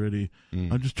enough already.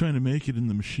 I'm just trying to make it in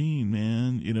the machine,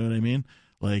 man. You know what I mean?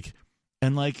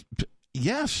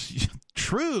 Yes,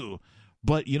 true.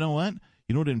 But you know what?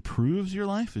 You know what improves your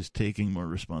life is taking more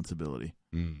responsibility.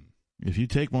 If you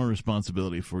take more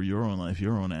responsibility for your own life,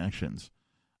 your own actions,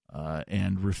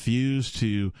 and refuse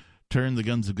to turn the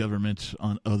guns of government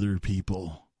on other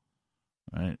people,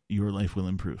 right, your life will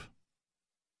improve.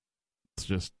 It's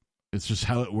just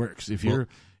how it works. If you're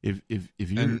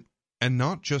and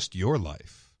not just your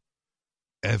life,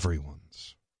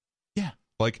 everyone's. Yeah.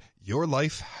 Your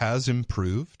life has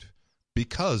improved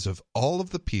because of all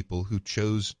of the people who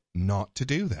chose not to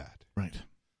do that. Right.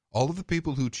 All of the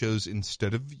people who chose,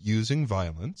 instead of using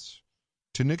violence,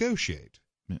 to negotiate.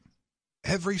 Yeah.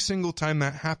 every single time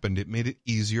that happened, it made it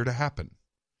easier to happen.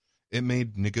 It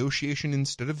made negotiation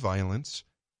instead of violence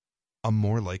a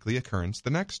more likely occurrence the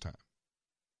next time.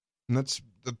 And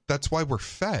that's why we're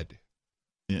fed.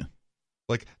 Yeah.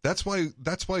 Like, that's why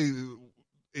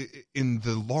in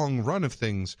the long run of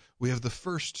things, we have the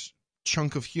first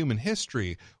chunk of human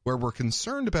history where we're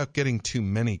concerned about getting too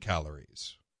many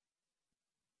calories.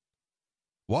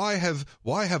 Why have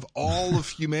all of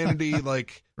humanity,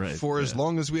 like, right, for as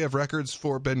long as we have records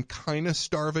for, been kind of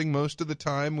starving most of the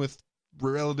time with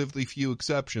relatively few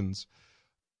exceptions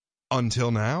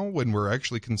until now, when we're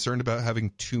actually concerned about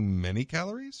having too many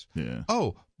calories? Yeah.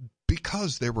 Oh,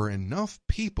 because there were enough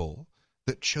people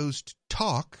that chose to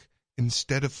talk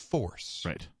instead of force.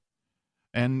 Right.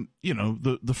 And,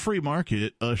 the free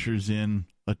market ushers in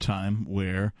a time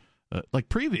where, like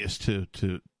previous to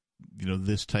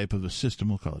this type of a system,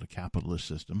 we'll call it a capitalist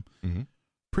system. Mm-hmm.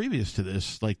 Previous to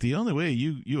this, like, the only way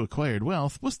you acquired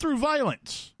wealth was through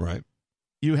violence. Right.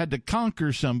 You had to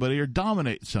conquer somebody or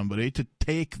dominate somebody to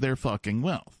take their fucking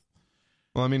wealth.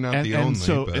 Well, I mean, not the only,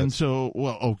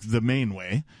 the main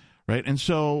way, right? And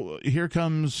so here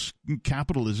comes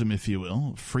capitalism, if you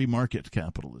will, free market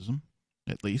capitalism,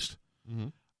 at least,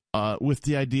 with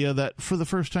the idea that for the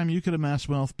first time you could amass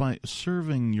wealth by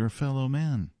serving your fellow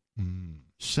man,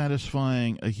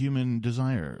 satisfying a human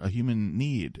desire, a human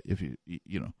need, if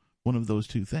one of those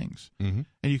two things. Mm-hmm.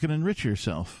 And you can enrich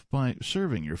yourself by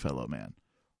serving your fellow man.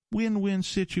 Win-win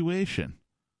situation,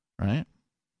 right?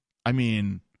 I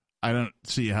mean, I don't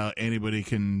see how anybody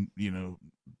can,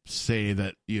 say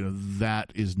that,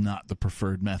 that is not the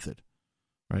preferred method,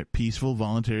 right? Peaceful,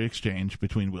 voluntary exchange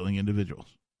between willing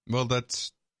individuals. Well,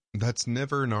 that's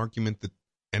never an argument that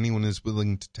anyone is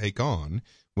willing to take on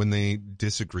when they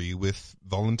disagree with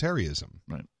voluntarism.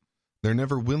 Right. They're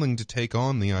never willing to take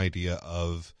on the idea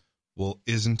of, well,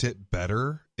 isn't it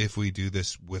better if we do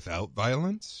this without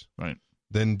violence? Right.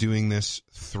 Than doing this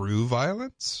through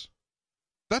violence?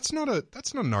 That's not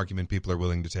an argument people are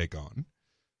willing to take on.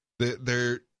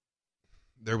 They're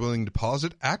willing to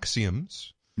posit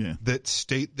axioms that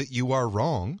state that you are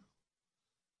wrong,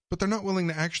 but they're not willing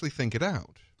to actually think it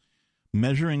out.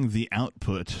 Measuring the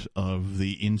output of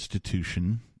the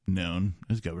institution known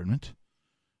as government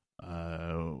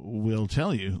will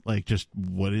tell you, like, just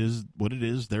what it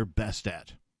is they're best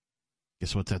at.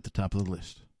 Guess what's at the top of the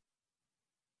list?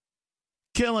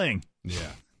 Killing.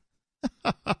 Yeah.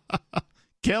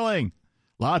 Killing.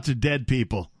 Lots of dead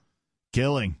people.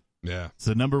 Killing. Yeah. It's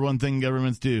the number one thing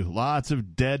governments do. Lots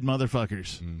of dead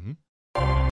motherfuckers.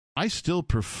 Mm-hmm. I still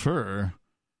prefer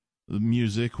the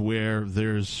music where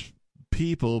there's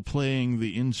people playing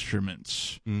the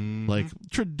instruments. Mm-hmm. Like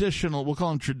traditional, we'll call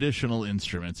them traditional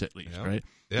instruments at least, right?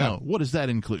 Yeah. Now, what does that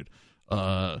include?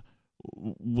 Well,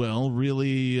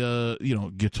 really,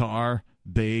 guitar,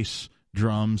 bass,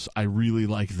 drums. I really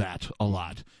like that a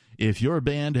lot. If your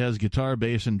band has guitar,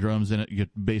 bass, and drums in it,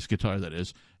 bass guitar that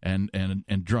is, and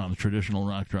drums, traditional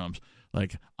rock drums,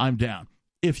 like, I'm down.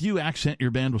 If you accent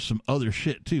your band with some other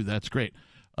shit too, that's great.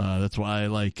 That's why I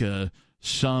like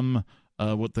some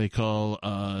what they call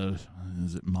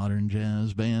is it modern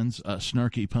jazz bands?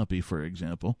 Snarky Puppy, for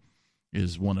example,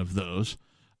 is one of those.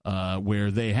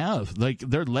 Where they have, like,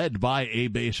 they're led by a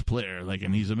bass player, like,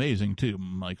 and he's amazing too,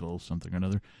 Michael something or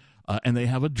another. And they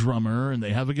have a drummer and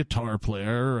they have a guitar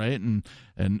player, right? And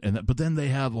but then they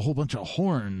have a whole bunch of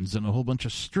horns and a whole bunch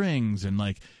of strings, and,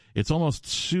 like, it's almost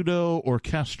pseudo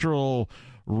orchestral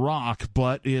rock,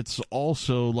 but it's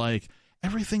also like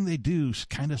everything they do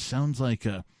kind of sounds like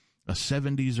a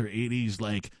 70s or 80s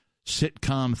like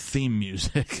sitcom theme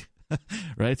music.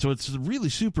 Right? So it's really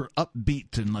super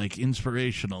upbeat and, like,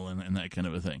 inspirational and that kind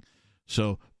of a thing.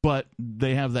 So, but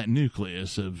they have that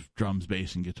nucleus of drums,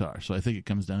 bass, and guitar. So I think it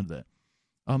comes down to that.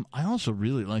 I also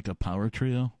really like a power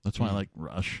trio. That's why I like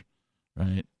Rush,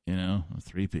 right? A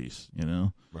 3-piece,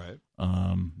 Right.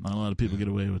 Not a lot of people get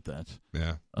away with that.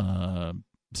 Yeah.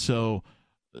 So,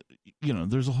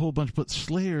 there's a whole bunch, but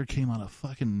Slayer came out of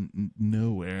fucking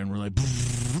nowhere, and we're like,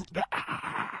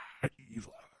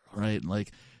 right?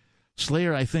 Like,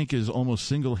 Slayer, I think, is almost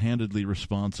single-handedly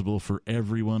responsible for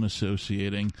everyone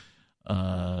associating,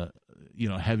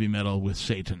 heavy metal with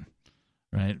Satan,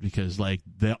 right? Because, like,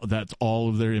 that's all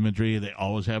of their imagery. They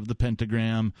always have the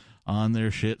pentagram on their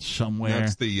shit somewhere.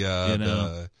 That's they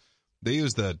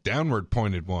use the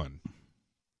downward-pointed one,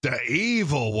 the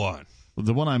evil one.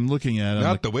 The one I'm looking at,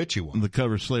 not the witchy one. The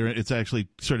cover Slayer, it's actually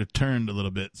sort of turned a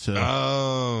little bit,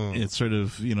 so it's sort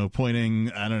of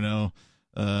pointing, I don't know,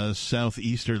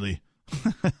 southeasterly.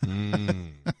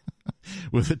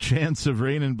 With a chance of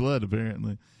rain and blood,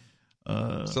 apparently.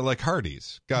 So like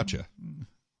Hardy's. Gotcha.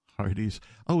 Hardee's.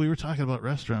 Oh, we were talking about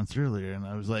restaurants earlier, and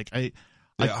I was like,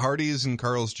 Hardee's and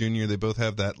Carl's Jr., they both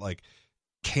have that, like,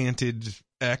 canted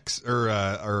X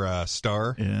or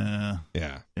star.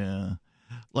 Yeah.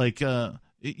 Like, it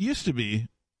used to be,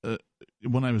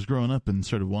 when I was growing up and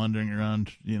sort of wandering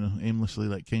around, aimlessly,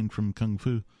 like came from Kung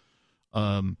Fu,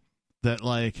 that,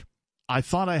 like, I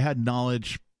thought I had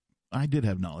knowledge. I did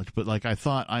have knowledge, but, like, I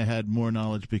thought I had more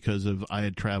knowledge because I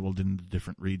had traveled into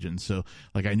different regions. So,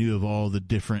 like, I knew of all the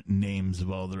different names of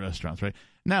all the restaurants, right?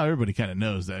 Now everybody kind of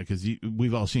knows that because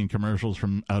we've all seen commercials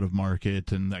from Out of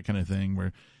Market and that kind of thing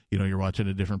where, you're watching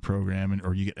a different program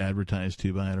or you get advertised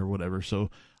to by it or whatever. So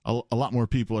a lot more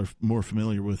people are more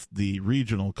familiar with the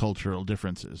regional cultural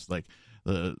differences. Like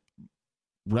the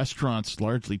restaurants,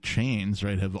 largely chains,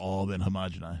 right, have all been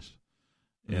homogenized,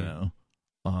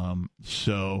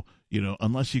 So,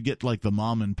 unless you get like the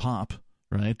mom and pop,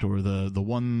 right, or the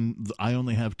one, I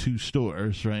only have 2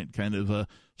 stores, right, kind of a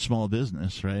small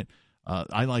business, right,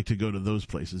 I like to go to those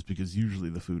places because usually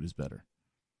the food is better.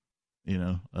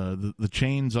 The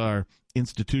chains are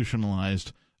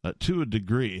institutionalized to a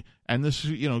degree, and this,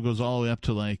 goes all the way up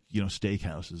to like,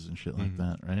 steakhouses and shit like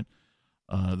that, right?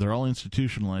 They're all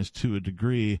institutionalized to a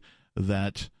degree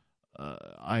that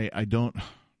I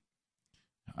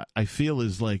feel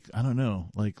is like, I don't know,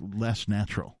 like less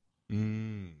natural.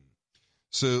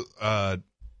 So, I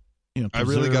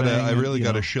really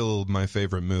gotta shill my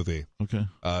favorite movie. Okay.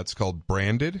 It's called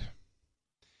Branded,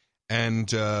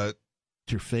 and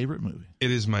it's your favorite movie?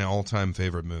 It is my all-time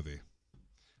favorite movie.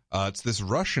 It's this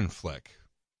Russian flick,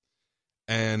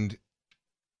 and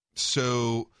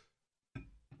so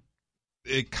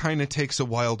it kind of takes a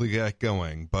while to get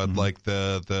going, but like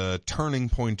the turning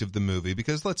point of the movie,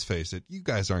 because let's face it, you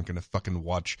guys aren't going to fucking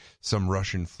watch some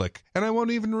Russian flick, and I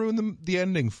won't even ruin the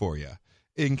ending for you,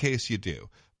 in case you do.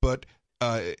 But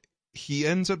he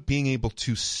ends up being able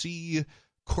to see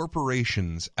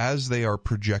corporations as they are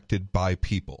projected by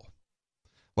people.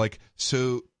 Like,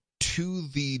 so to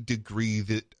the degree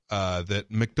that that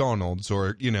McDonald's,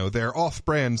 or, their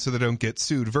off-brand so they don't get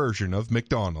sued version of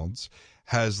McDonald's,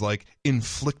 has, like,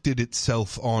 inflicted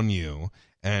itself on you,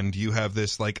 and you have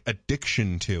this, like,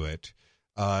 addiction to it,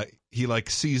 he, like,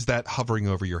 sees that hovering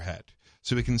over your head.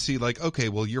 So we can see, like, okay,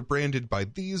 well, you're branded by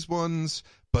these ones,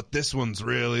 but this one's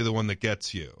really the one that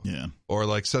gets you. Yeah. Or,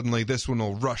 like, suddenly this one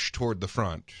will rush toward the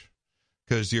front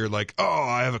because you're like, oh,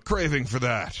 I have a craving for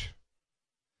that.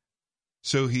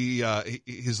 So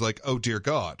he's like, oh, dear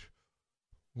God,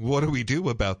 what do we do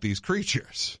about these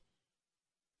creatures?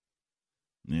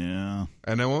 Yeah.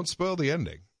 And I won't spoil the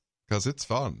ending because it's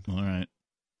fun. All right.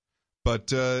 But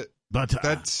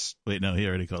that's... Wait, no, he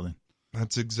already called in.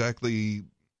 That's exactly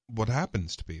what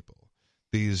happens to people.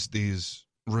 These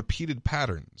repeated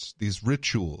patterns, these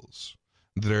rituals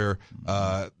that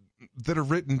are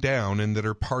written down and that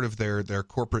are part of their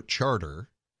corporate charter,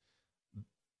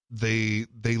 they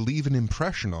leave an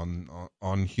impression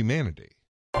on humanity.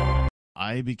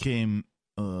 I became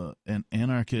an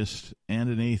anarchist and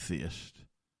an atheist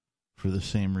for the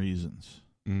same reasons.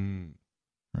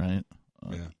 Right?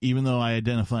 Yeah. Even though I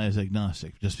identify as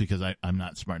agnostic, just because I'm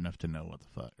not smart enough to know what the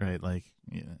fuck, right? Like,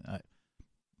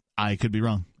 I could be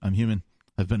wrong. I'm human.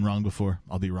 I've been wrong before.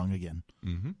 I'll be wrong again.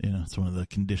 It's one of the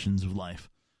conditions of life.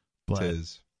 But, it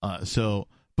is.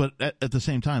 But at the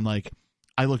same time, like,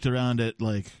 I looked around at,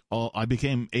 like, I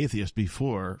became atheist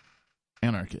before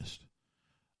anarchist.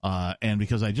 And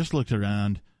because I just looked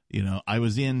around, I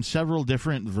was in several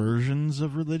different versions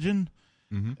of religion.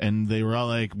 And they were all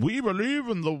like, we believe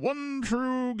in the one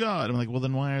true God. I'm like, well,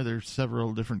 then why are there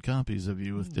several different copies of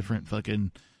you with different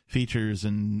fucking features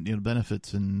and,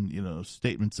 benefits and,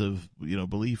 statements of,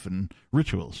 belief and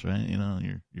rituals, right?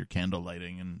 Your candle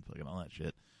lighting and fucking all that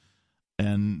shit.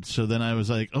 And so then I was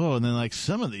like, oh, and then like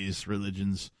some of these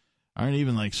religions aren't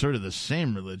even like sort of the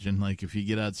same religion. Like if you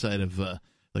get outside of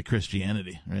like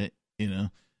Christianity, right?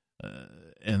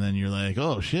 And then you're like,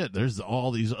 oh shit, there's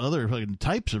all these other fucking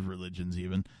types of religions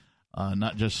even,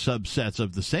 not just subsets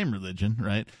of the same religion,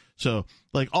 right? So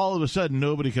like all of a sudden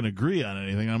nobody can agree on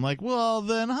anything. I'm like, well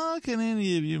then how can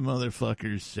any of you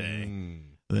motherfuckers say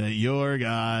that your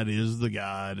God is the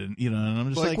God? And and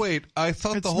I'm just like wait, I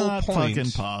thought the whole point, it's not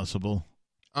fucking possible.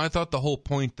 I thought the whole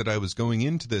point that I was going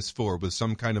into this for was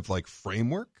some kind of like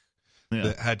framework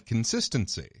that had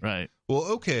consistency. Right. Well,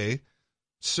 okay.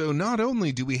 So not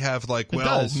only do we have like,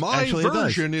 my Actually,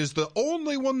 version is the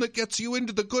only one that gets you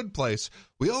into the good place,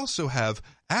 we also have,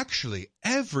 actually,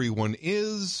 everyone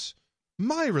is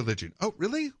my religion. Oh,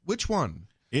 really? Which one?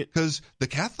 Because the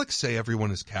Catholics say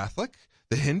everyone is Catholic.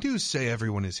 The Hindus say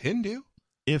everyone is Hindu.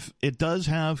 If it does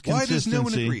have consistency. Why does no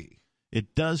one agree?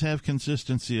 it does have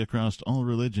consistency across all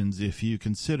religions if you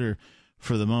consider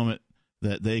for the moment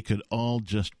that they could all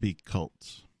just be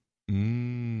cults.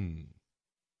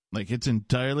 Like, it's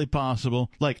entirely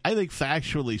possible. Like, I think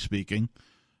factually speaking,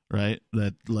 right,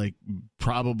 that, like,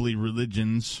 probably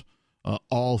religions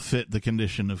all fit the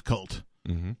condition of cult.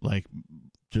 Like,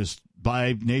 just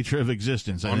by nature of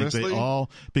existence. I think they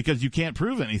all, because you can't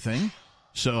prove anything,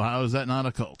 so how is that not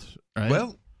a cult, right?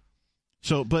 Well,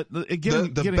 so, but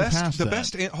getting past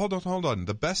that. Hold on.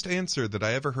 The best answer that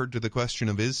I ever heard to the question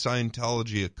of is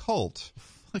Scientology a cult?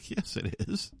 Like, yes, it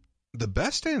is. The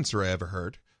best answer I ever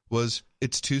heard was,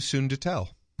 it's too soon to tell.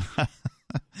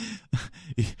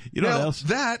 You know what else?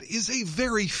 That is a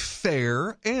very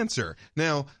fair answer.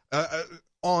 Now,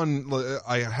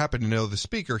 I happen to know the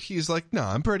speaker. He's like, no,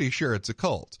 I'm pretty sure it's a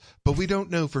cult. But we don't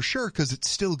know for sure because it's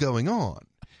still going on.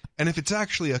 And if it's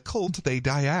actually a cult, they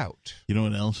die out. You know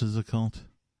what else is a cult?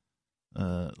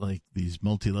 Like these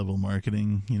multi-level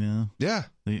marketing, you know? Yeah.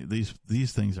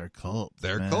 These things are cults.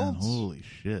 They're man. cults. Holy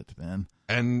shit, man.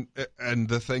 And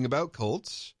the thing about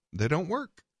cults, they don't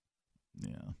work.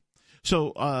 Yeah.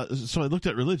 So I looked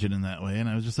at religion in that way, and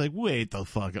I was just like, wait the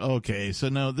fuck. Okay, so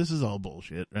no, this is all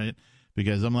bullshit, right?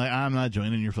 Because I'm like, I'm not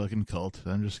joining your fucking cult.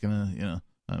 I'm just going to,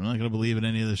 I'm not going to believe in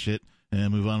any of this shit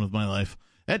and move on with my life.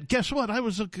 And guess what? I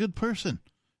was a good person.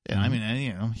 Yeah, I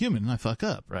mean, human, I fuck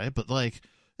up, right? But like,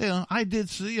 I did,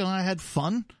 I had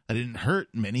fun. I didn't hurt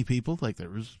many people. Like, there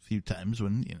was a few times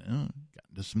when, got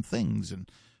into some things and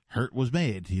hurt was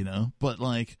made, But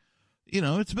like,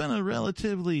 it's been a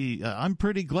relatively, I'm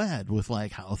pretty glad with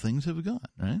like how things have gone,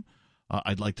 right?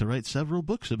 I'd like to write several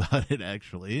books about it,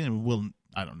 actually, and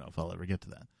I don't know if I'll ever get to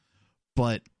that.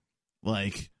 But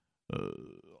like,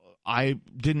 I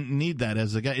didn't need that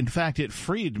as a guy. In fact, it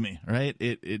freed me, right?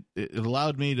 It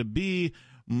allowed me to be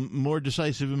more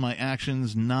decisive in my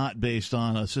actions, not based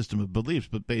on a system of beliefs,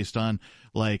 but based on,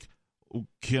 like,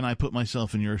 can I put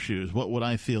myself in your shoes? What would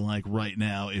I feel like right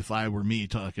now if I were me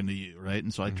talking to you, right?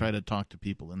 And so I try to talk to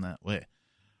people in that way.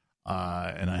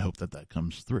 And I hope that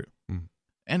comes through.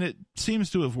 And it seems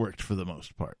to have worked for the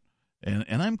most part.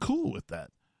 And I'm cool with that.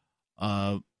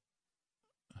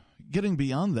 Getting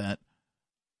beyond that,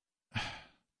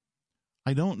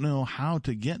 I don't know how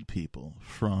to get people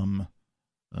from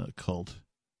cult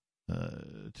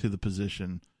to the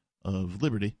position of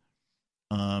liberty.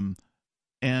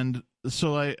 And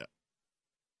so I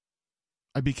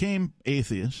became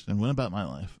atheist and went about my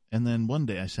life. And then one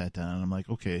day I sat down and I'm like,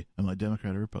 okay, am I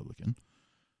Democrat or Republican?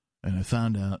 And I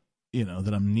found out,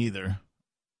 that I'm neither.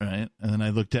 Right. And then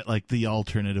I looked at like the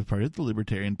alternative party. The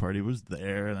Libertarian Party was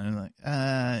there. And I'm like,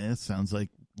 it sounds like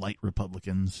light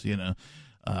Republicans,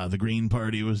 the Green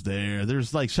Party was there.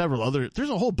 There's like there's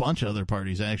a whole bunch of other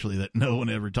parties actually that no one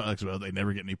ever talks about. They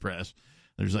never get any press.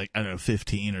 There's like, I don't know,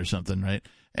 15 or something, right?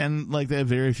 And like they have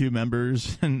very few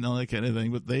members and all that kind of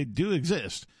thing, but they do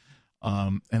exist.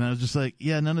 And I was just like,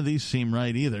 yeah, none of these seem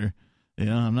right either.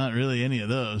 I'm not really any of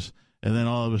those. And then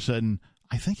all of a sudden,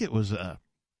 I think it was,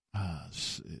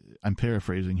 I'm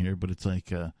paraphrasing here, but it's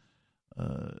like,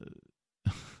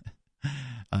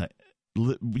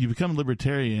 you become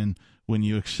libertarian when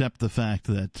you accept the fact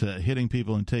that hitting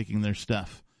people and taking their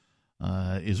stuff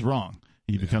is wrong.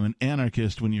 You become an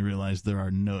anarchist when you realize there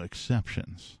are no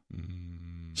exceptions.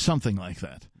 Something like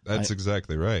that. That's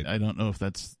exactly right. I don't know if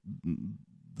that's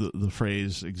the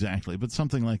phrase exactly, but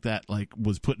something like that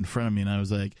was put in front of me, and I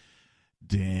was like,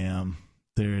 damn,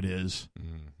 there it is.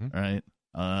 Right?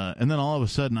 And then all of a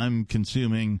sudden I'm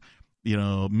consuming,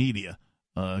 media,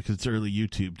 because it's early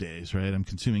YouTube days, right? I'm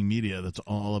consuming media that's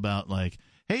all about like,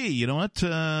 hey, you know what?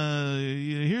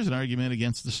 Here's an argument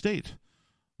against the state.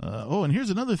 And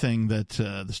here's another thing that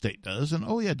the state does. And,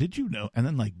 oh, yeah, did you know? And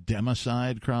then, like,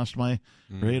 democide crossed my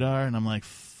radar. And I'm like,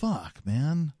 fuck,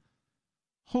 man.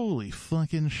 Holy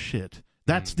fucking shit.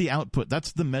 That's the output.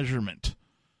 That's the measurement,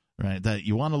 right, that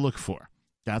you want to look for.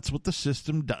 That's what the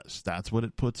system does. That's what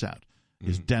it puts out,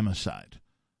 is democide.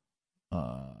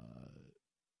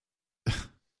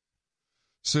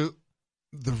 So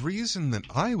the reason that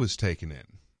I was taken in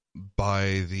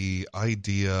by the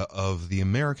idea of the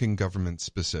American government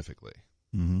specifically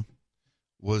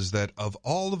was that of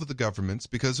all of the governments,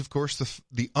 because of course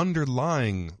the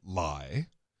underlying lie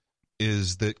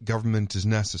is that government is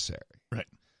necessary. Right.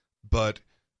 But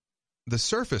the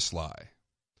surface lie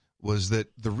was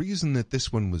that the reason that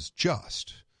this one was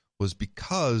just was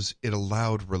because it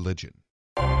allowed religion.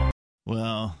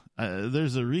 Well,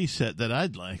 there's a reset that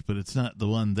I'd like, but it's not the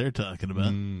one they're talking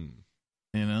about.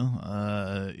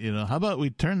 How about we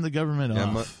turn the government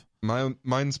off?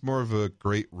 Mine's more of a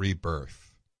great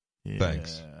rebirth. Yeah.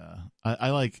 Thanks.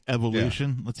 I like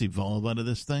evolution. Yeah. Let's evolve out of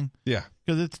this thing. Yeah.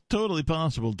 Because it's totally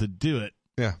possible to do it.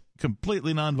 Yeah.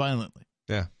 Completely non-violently.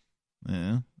 Yeah.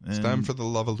 Yeah. It's time for the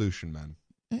love-evolution, man.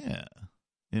 Yeah.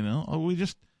 We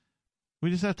just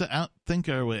have to outthink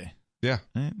our way. Yeah.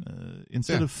 Right?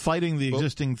 Instead of fighting the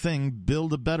existing thing,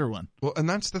 build a better one. Well, and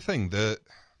that's the thing. That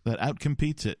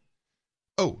outcompetes it.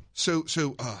 Oh,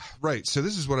 right. So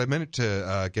this is what I meant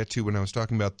to get to when I was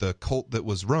talking about the cult that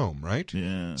was Rome, right?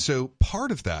 Yeah. So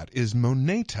part of that is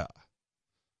moneta,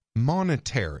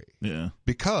 monetary. Yeah.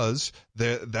 Because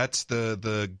that's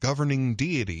the governing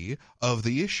deity of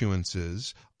the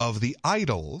issuances of the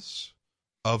idols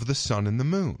of the sun and the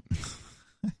moon.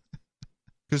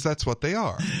 Because that's what they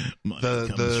are. Money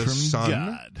comes from sun,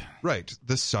 God. Right.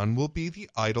 The sun will be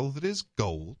the idol that is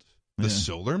gold. The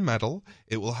solar metal,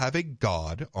 it will have a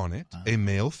god on it, a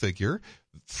male figure.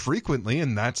 Frequently,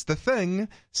 and that's the thing,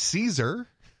 Caesar,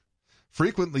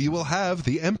 frequently you will have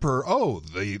the emperor. Oh,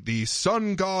 the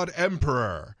sun god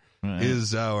emperor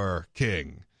is our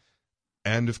king.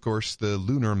 And, of course, the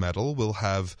lunar metal will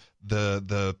have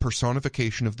the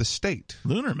personification of the state.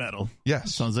 Lunar metal? Yes. That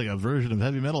sounds like a version of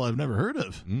heavy metal I've never heard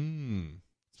of.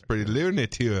 It's pretty Looney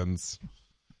Tunes.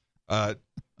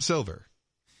 Silver.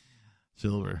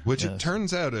 Which it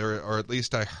turns out, or at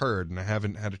least I heard, and I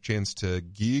haven't had a chance to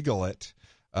Google it,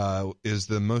 is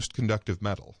the most conductive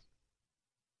metal.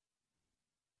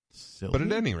 Silver? But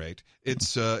at any rate,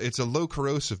 it's a low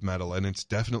corrosive metal, and it's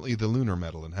definitely the lunar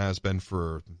metal, and has been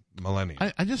for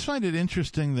millennia. I just find it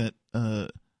interesting that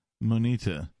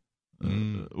Moneta,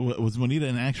 was Moneta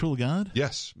an actual god?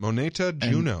 Yes, Moneta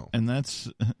Juno. And that's,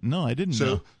 no, I didn't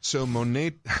know. So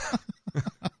Moneta...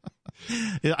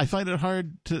 I find it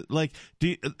hard to,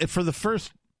 for the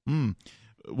first,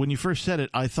 when you first said it,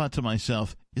 I thought to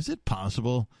myself, is it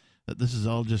possible that this is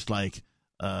all just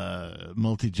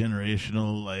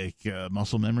multi-generational,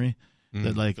 muscle memory?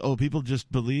 That people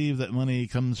just believe that money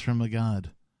comes from a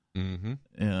god. Mm-hmm.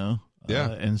 Yeah.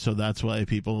 And so that's why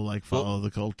people follow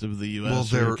the cult of the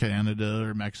U.S. or Canada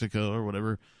or Mexico or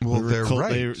whatever. Well, they're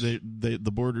right.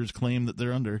 The borders claim that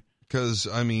they're under. Because,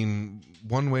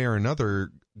 one way or another,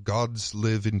 gods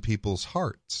live in people's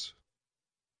hearts,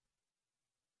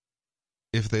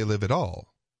 if they live at all.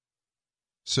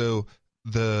 So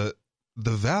the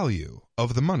value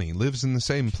of the money lives in the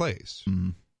same place.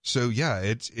 Mm. So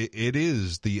it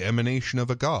is the emanation of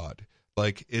a god.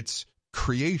 It's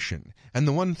creation. And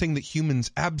the one thing that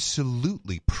humans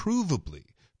absolutely, provably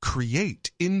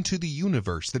create into the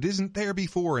universe that isn't there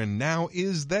before and now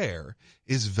is there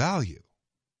is value.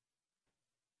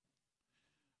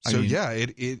 So,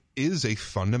 it is a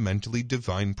fundamentally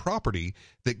divine property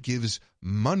that gives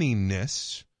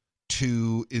moneyness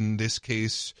to, in this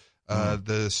case,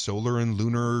 the solar and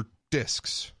lunar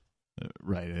discs.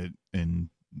 Right.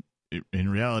 In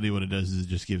reality, what it does is it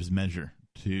just gives measure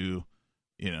to,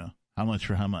 how much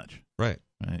for how much. Right.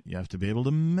 You have to be able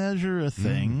to measure a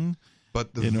thing,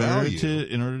 but the value,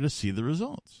 in order to see the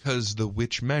results. Because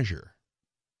which measure?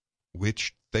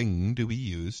 Which thing do we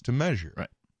use to measure? Right.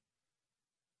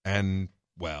 And,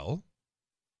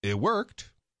 it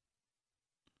worked.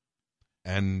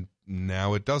 And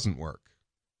now it doesn't work.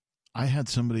 I had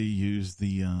somebody use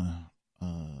the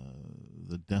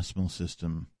decimal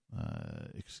system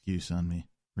excuse on me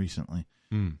recently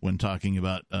when talking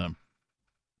about,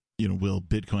 will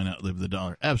Bitcoin outlive the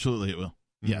dollar? Absolutely it will.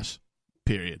 Yes.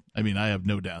 Period. I have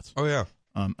no doubts. Oh, yeah.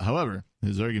 However,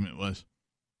 his argument was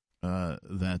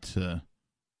that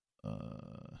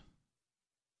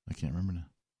I can't remember now.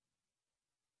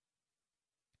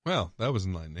 Well, that was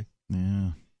enlightening.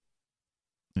 Yeah.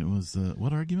 It was,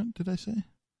 what argument did I say?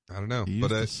 I don't know. He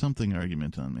used a something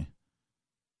argument on me.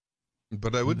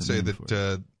 But I would say that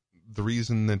the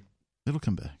reason that... It'll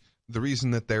come back. The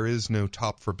reason that there is no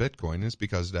top for Bitcoin is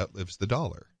because it outlives the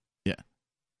dollar. Yeah.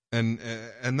 And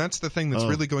that's the thing that's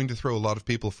really going to throw a lot of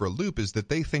people for a loop, is that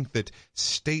they think that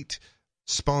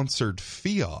state-sponsored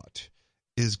fiat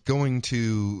is going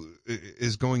to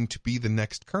be the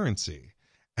next currency.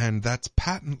 And that's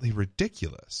patently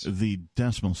ridiculous. The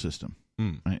decimal system.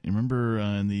 Right? Remember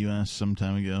in the U.S. some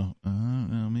time ago?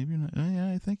 No, maybe not.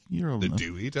 I think you're old enough. The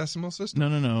Dewey Decimal System?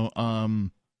 No.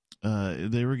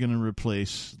 They were going to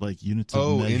replace units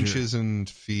of measure. Inches and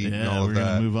feet and all of that. We're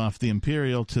going to move off the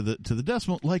imperial to the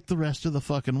decimal, like the rest of the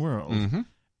fucking world. Mm-hmm.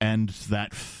 And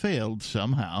that failed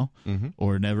somehow,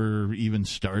 or never even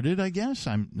started, I guess.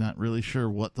 I'm not really sure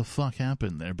what the fuck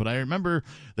happened there. But I remember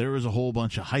there was a whole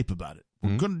bunch of hype about it.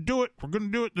 We're going to do it. We're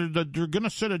going to do it. They're going to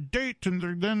set a date,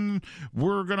 and then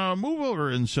we're going to move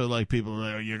over. And so, people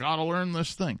are like, you got to learn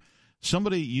this thing.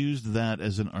 Somebody used that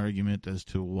as an argument as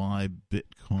to why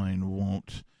Bitcoin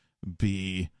won't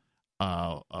be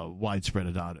widespread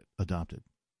adopted.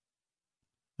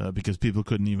 Because people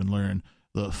couldn't even learn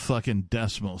the fucking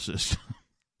decimal system.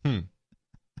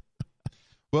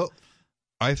 Well,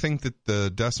 I think that the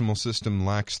decimal system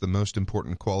lacks the most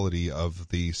important quality of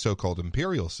the so-called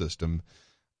imperial system.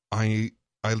 I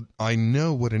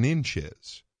know what an inch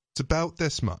is. It's about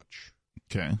this much.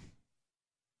 Okay.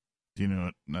 Do you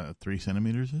know what 3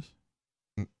 centimeters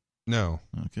is? No.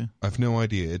 Okay. I've no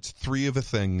idea. It's 3 of a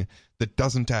thing that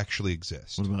doesn't actually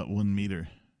exist. What about 1 meter?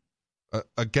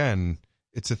 Again,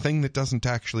 it's a thing that doesn't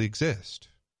actually exist.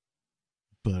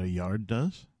 But a yard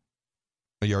does?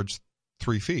 A yard's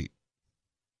 3 feet.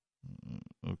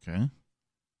 Okay.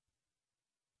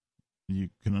 You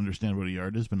can understand what a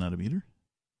yard is, but not a meter?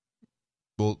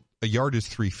 Well, a yard is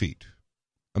 3 feet.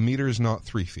 A meter is not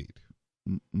 3 feet.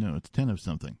 No, it's 10 of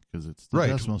something, because it's the right.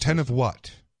 decimal 10 system. of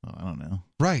what? Oh, I don't know.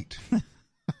 Right.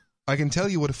 I can tell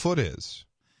you what a foot is.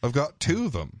 I've got 2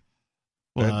 of them.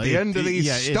 Well, At the end of these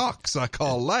stalks, I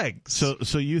call legs.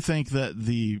 So you think that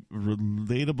the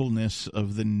relatableness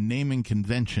of the naming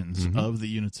conventions of the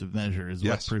units of measure is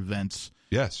what prevents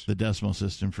the decimal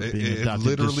system from being adopted,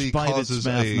 literally despite causes its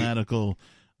mathematical...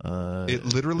 it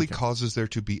literally causes there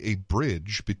to be a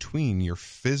bridge between your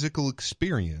physical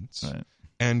experience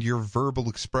and your verbal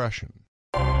expression.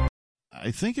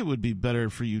 I think it would be better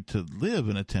for you to live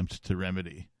an attempt to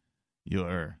remedy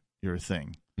your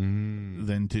thing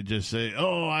than to just say,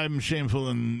 "Oh, I'm shameful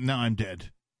and now I'm dead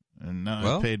and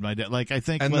now I've paid my debt." Like I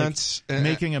think, and like, that's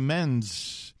making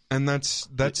amends, and that's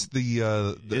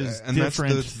the is and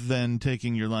different that's than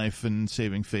taking your life and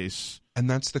saving face. And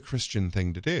that's the Christian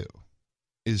thing to do,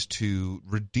 is to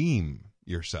redeem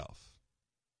yourself,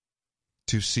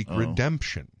 to seek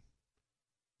redemption.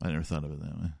 I never thought of it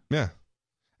that way. Yeah,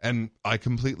 and I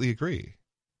completely agree.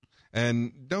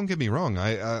 And don't get me wrong,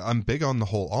 I'm big on the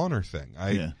whole honor thing.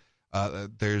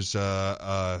 There's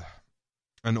an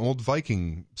old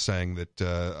Viking saying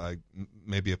that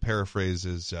maybe a paraphrase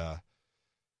is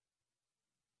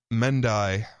men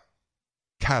die,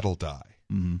 cattle die.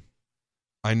 Mm-hmm.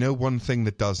 I know one thing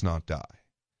that does not die: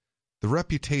 the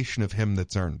reputation of him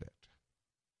that's earned it.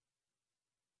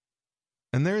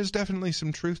 And there is definitely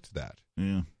some truth to that.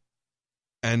 Yeah.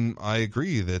 And I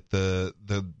agree that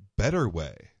the better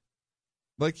way,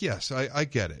 like, yes, I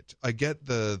get it. I get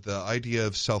the idea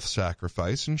of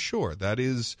self-sacrifice, and sure,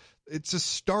 it's a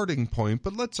starting point,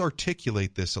 but let's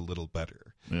articulate this a little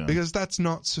better, because that's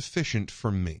not sufficient for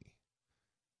me.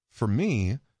 For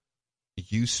me,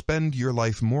 you spend your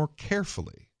life more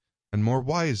carefully and more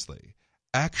wisely,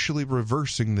 actually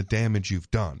reversing the damage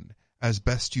you've done as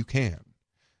best you can.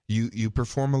 You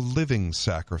perform a living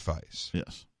sacrifice.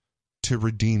 Yes. To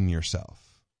redeem yourself.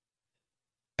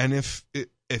 And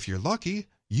if you're lucky,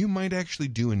 you might actually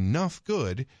do enough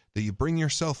good that you bring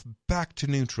yourself back to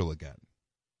neutral again.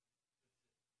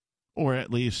 Or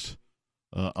at least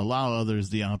allow others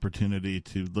the opportunity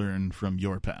to learn from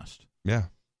your past. Yeah.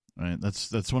 Right?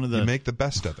 That's one of the... You make the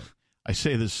best of it. I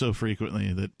say this so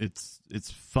frequently that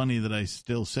it's funny that I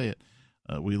still say it.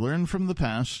 We learn from the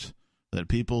past that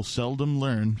people seldom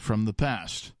learn from the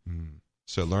past.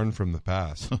 So learn from the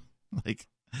past. Like,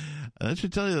 that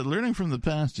should tell you that learning from the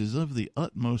past is of the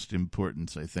utmost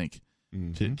importance, I think,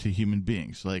 to human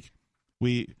beings. Like,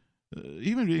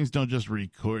 human beings don't just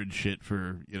record shit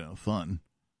for, fun,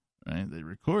 right? They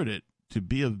record it to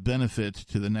be of benefit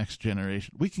to the next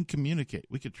generation. We can communicate.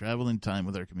 We could travel in time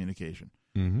with our communication.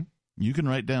 Mm-hmm. You can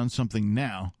write down something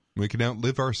now. We can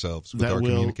outlive ourselves with our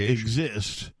communication. That will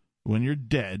exist when you're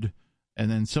dead, and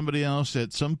then somebody else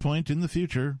at some point in the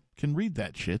future can read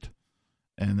that shit.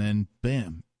 And then,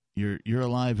 bam, you're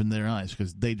alive in their eyes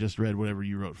because they just read whatever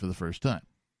you wrote for the first time.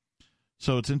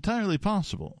 So it's entirely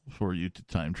possible for you to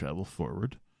time travel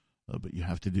forward, but you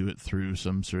have to do it through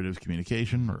some sort of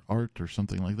communication or art or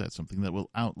something like that, something that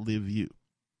will outlive you.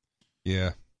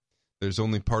 Yeah. There's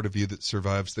only part of you that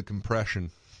survives the compression.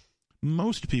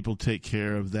 Most people take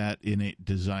care of that innate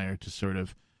desire to sort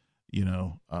of,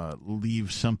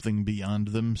 leave something beyond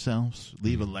themselves,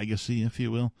 leave a legacy, if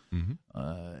you will,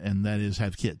 and that is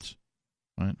have kids.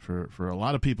 Right? For a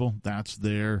lot of people, that's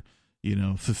their,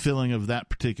 fulfilling of that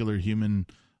particular human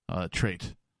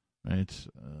trait. Right?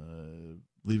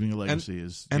 Leaving a legacy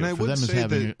is for them is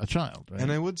having a child. Right?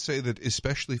 And I would say that,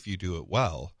 especially if you do it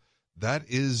well, that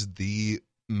is the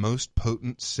most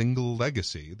potent single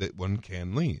legacy that one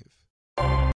can leave.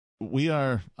 We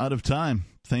are out of time.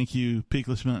 Thank you,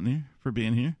 Peakless Mountaineer, for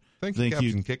being here. Thank you,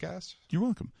 Captain Kickass. You're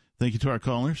welcome. Thank you to our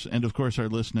callers and, of course, our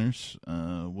listeners.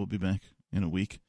 We'll be back in a week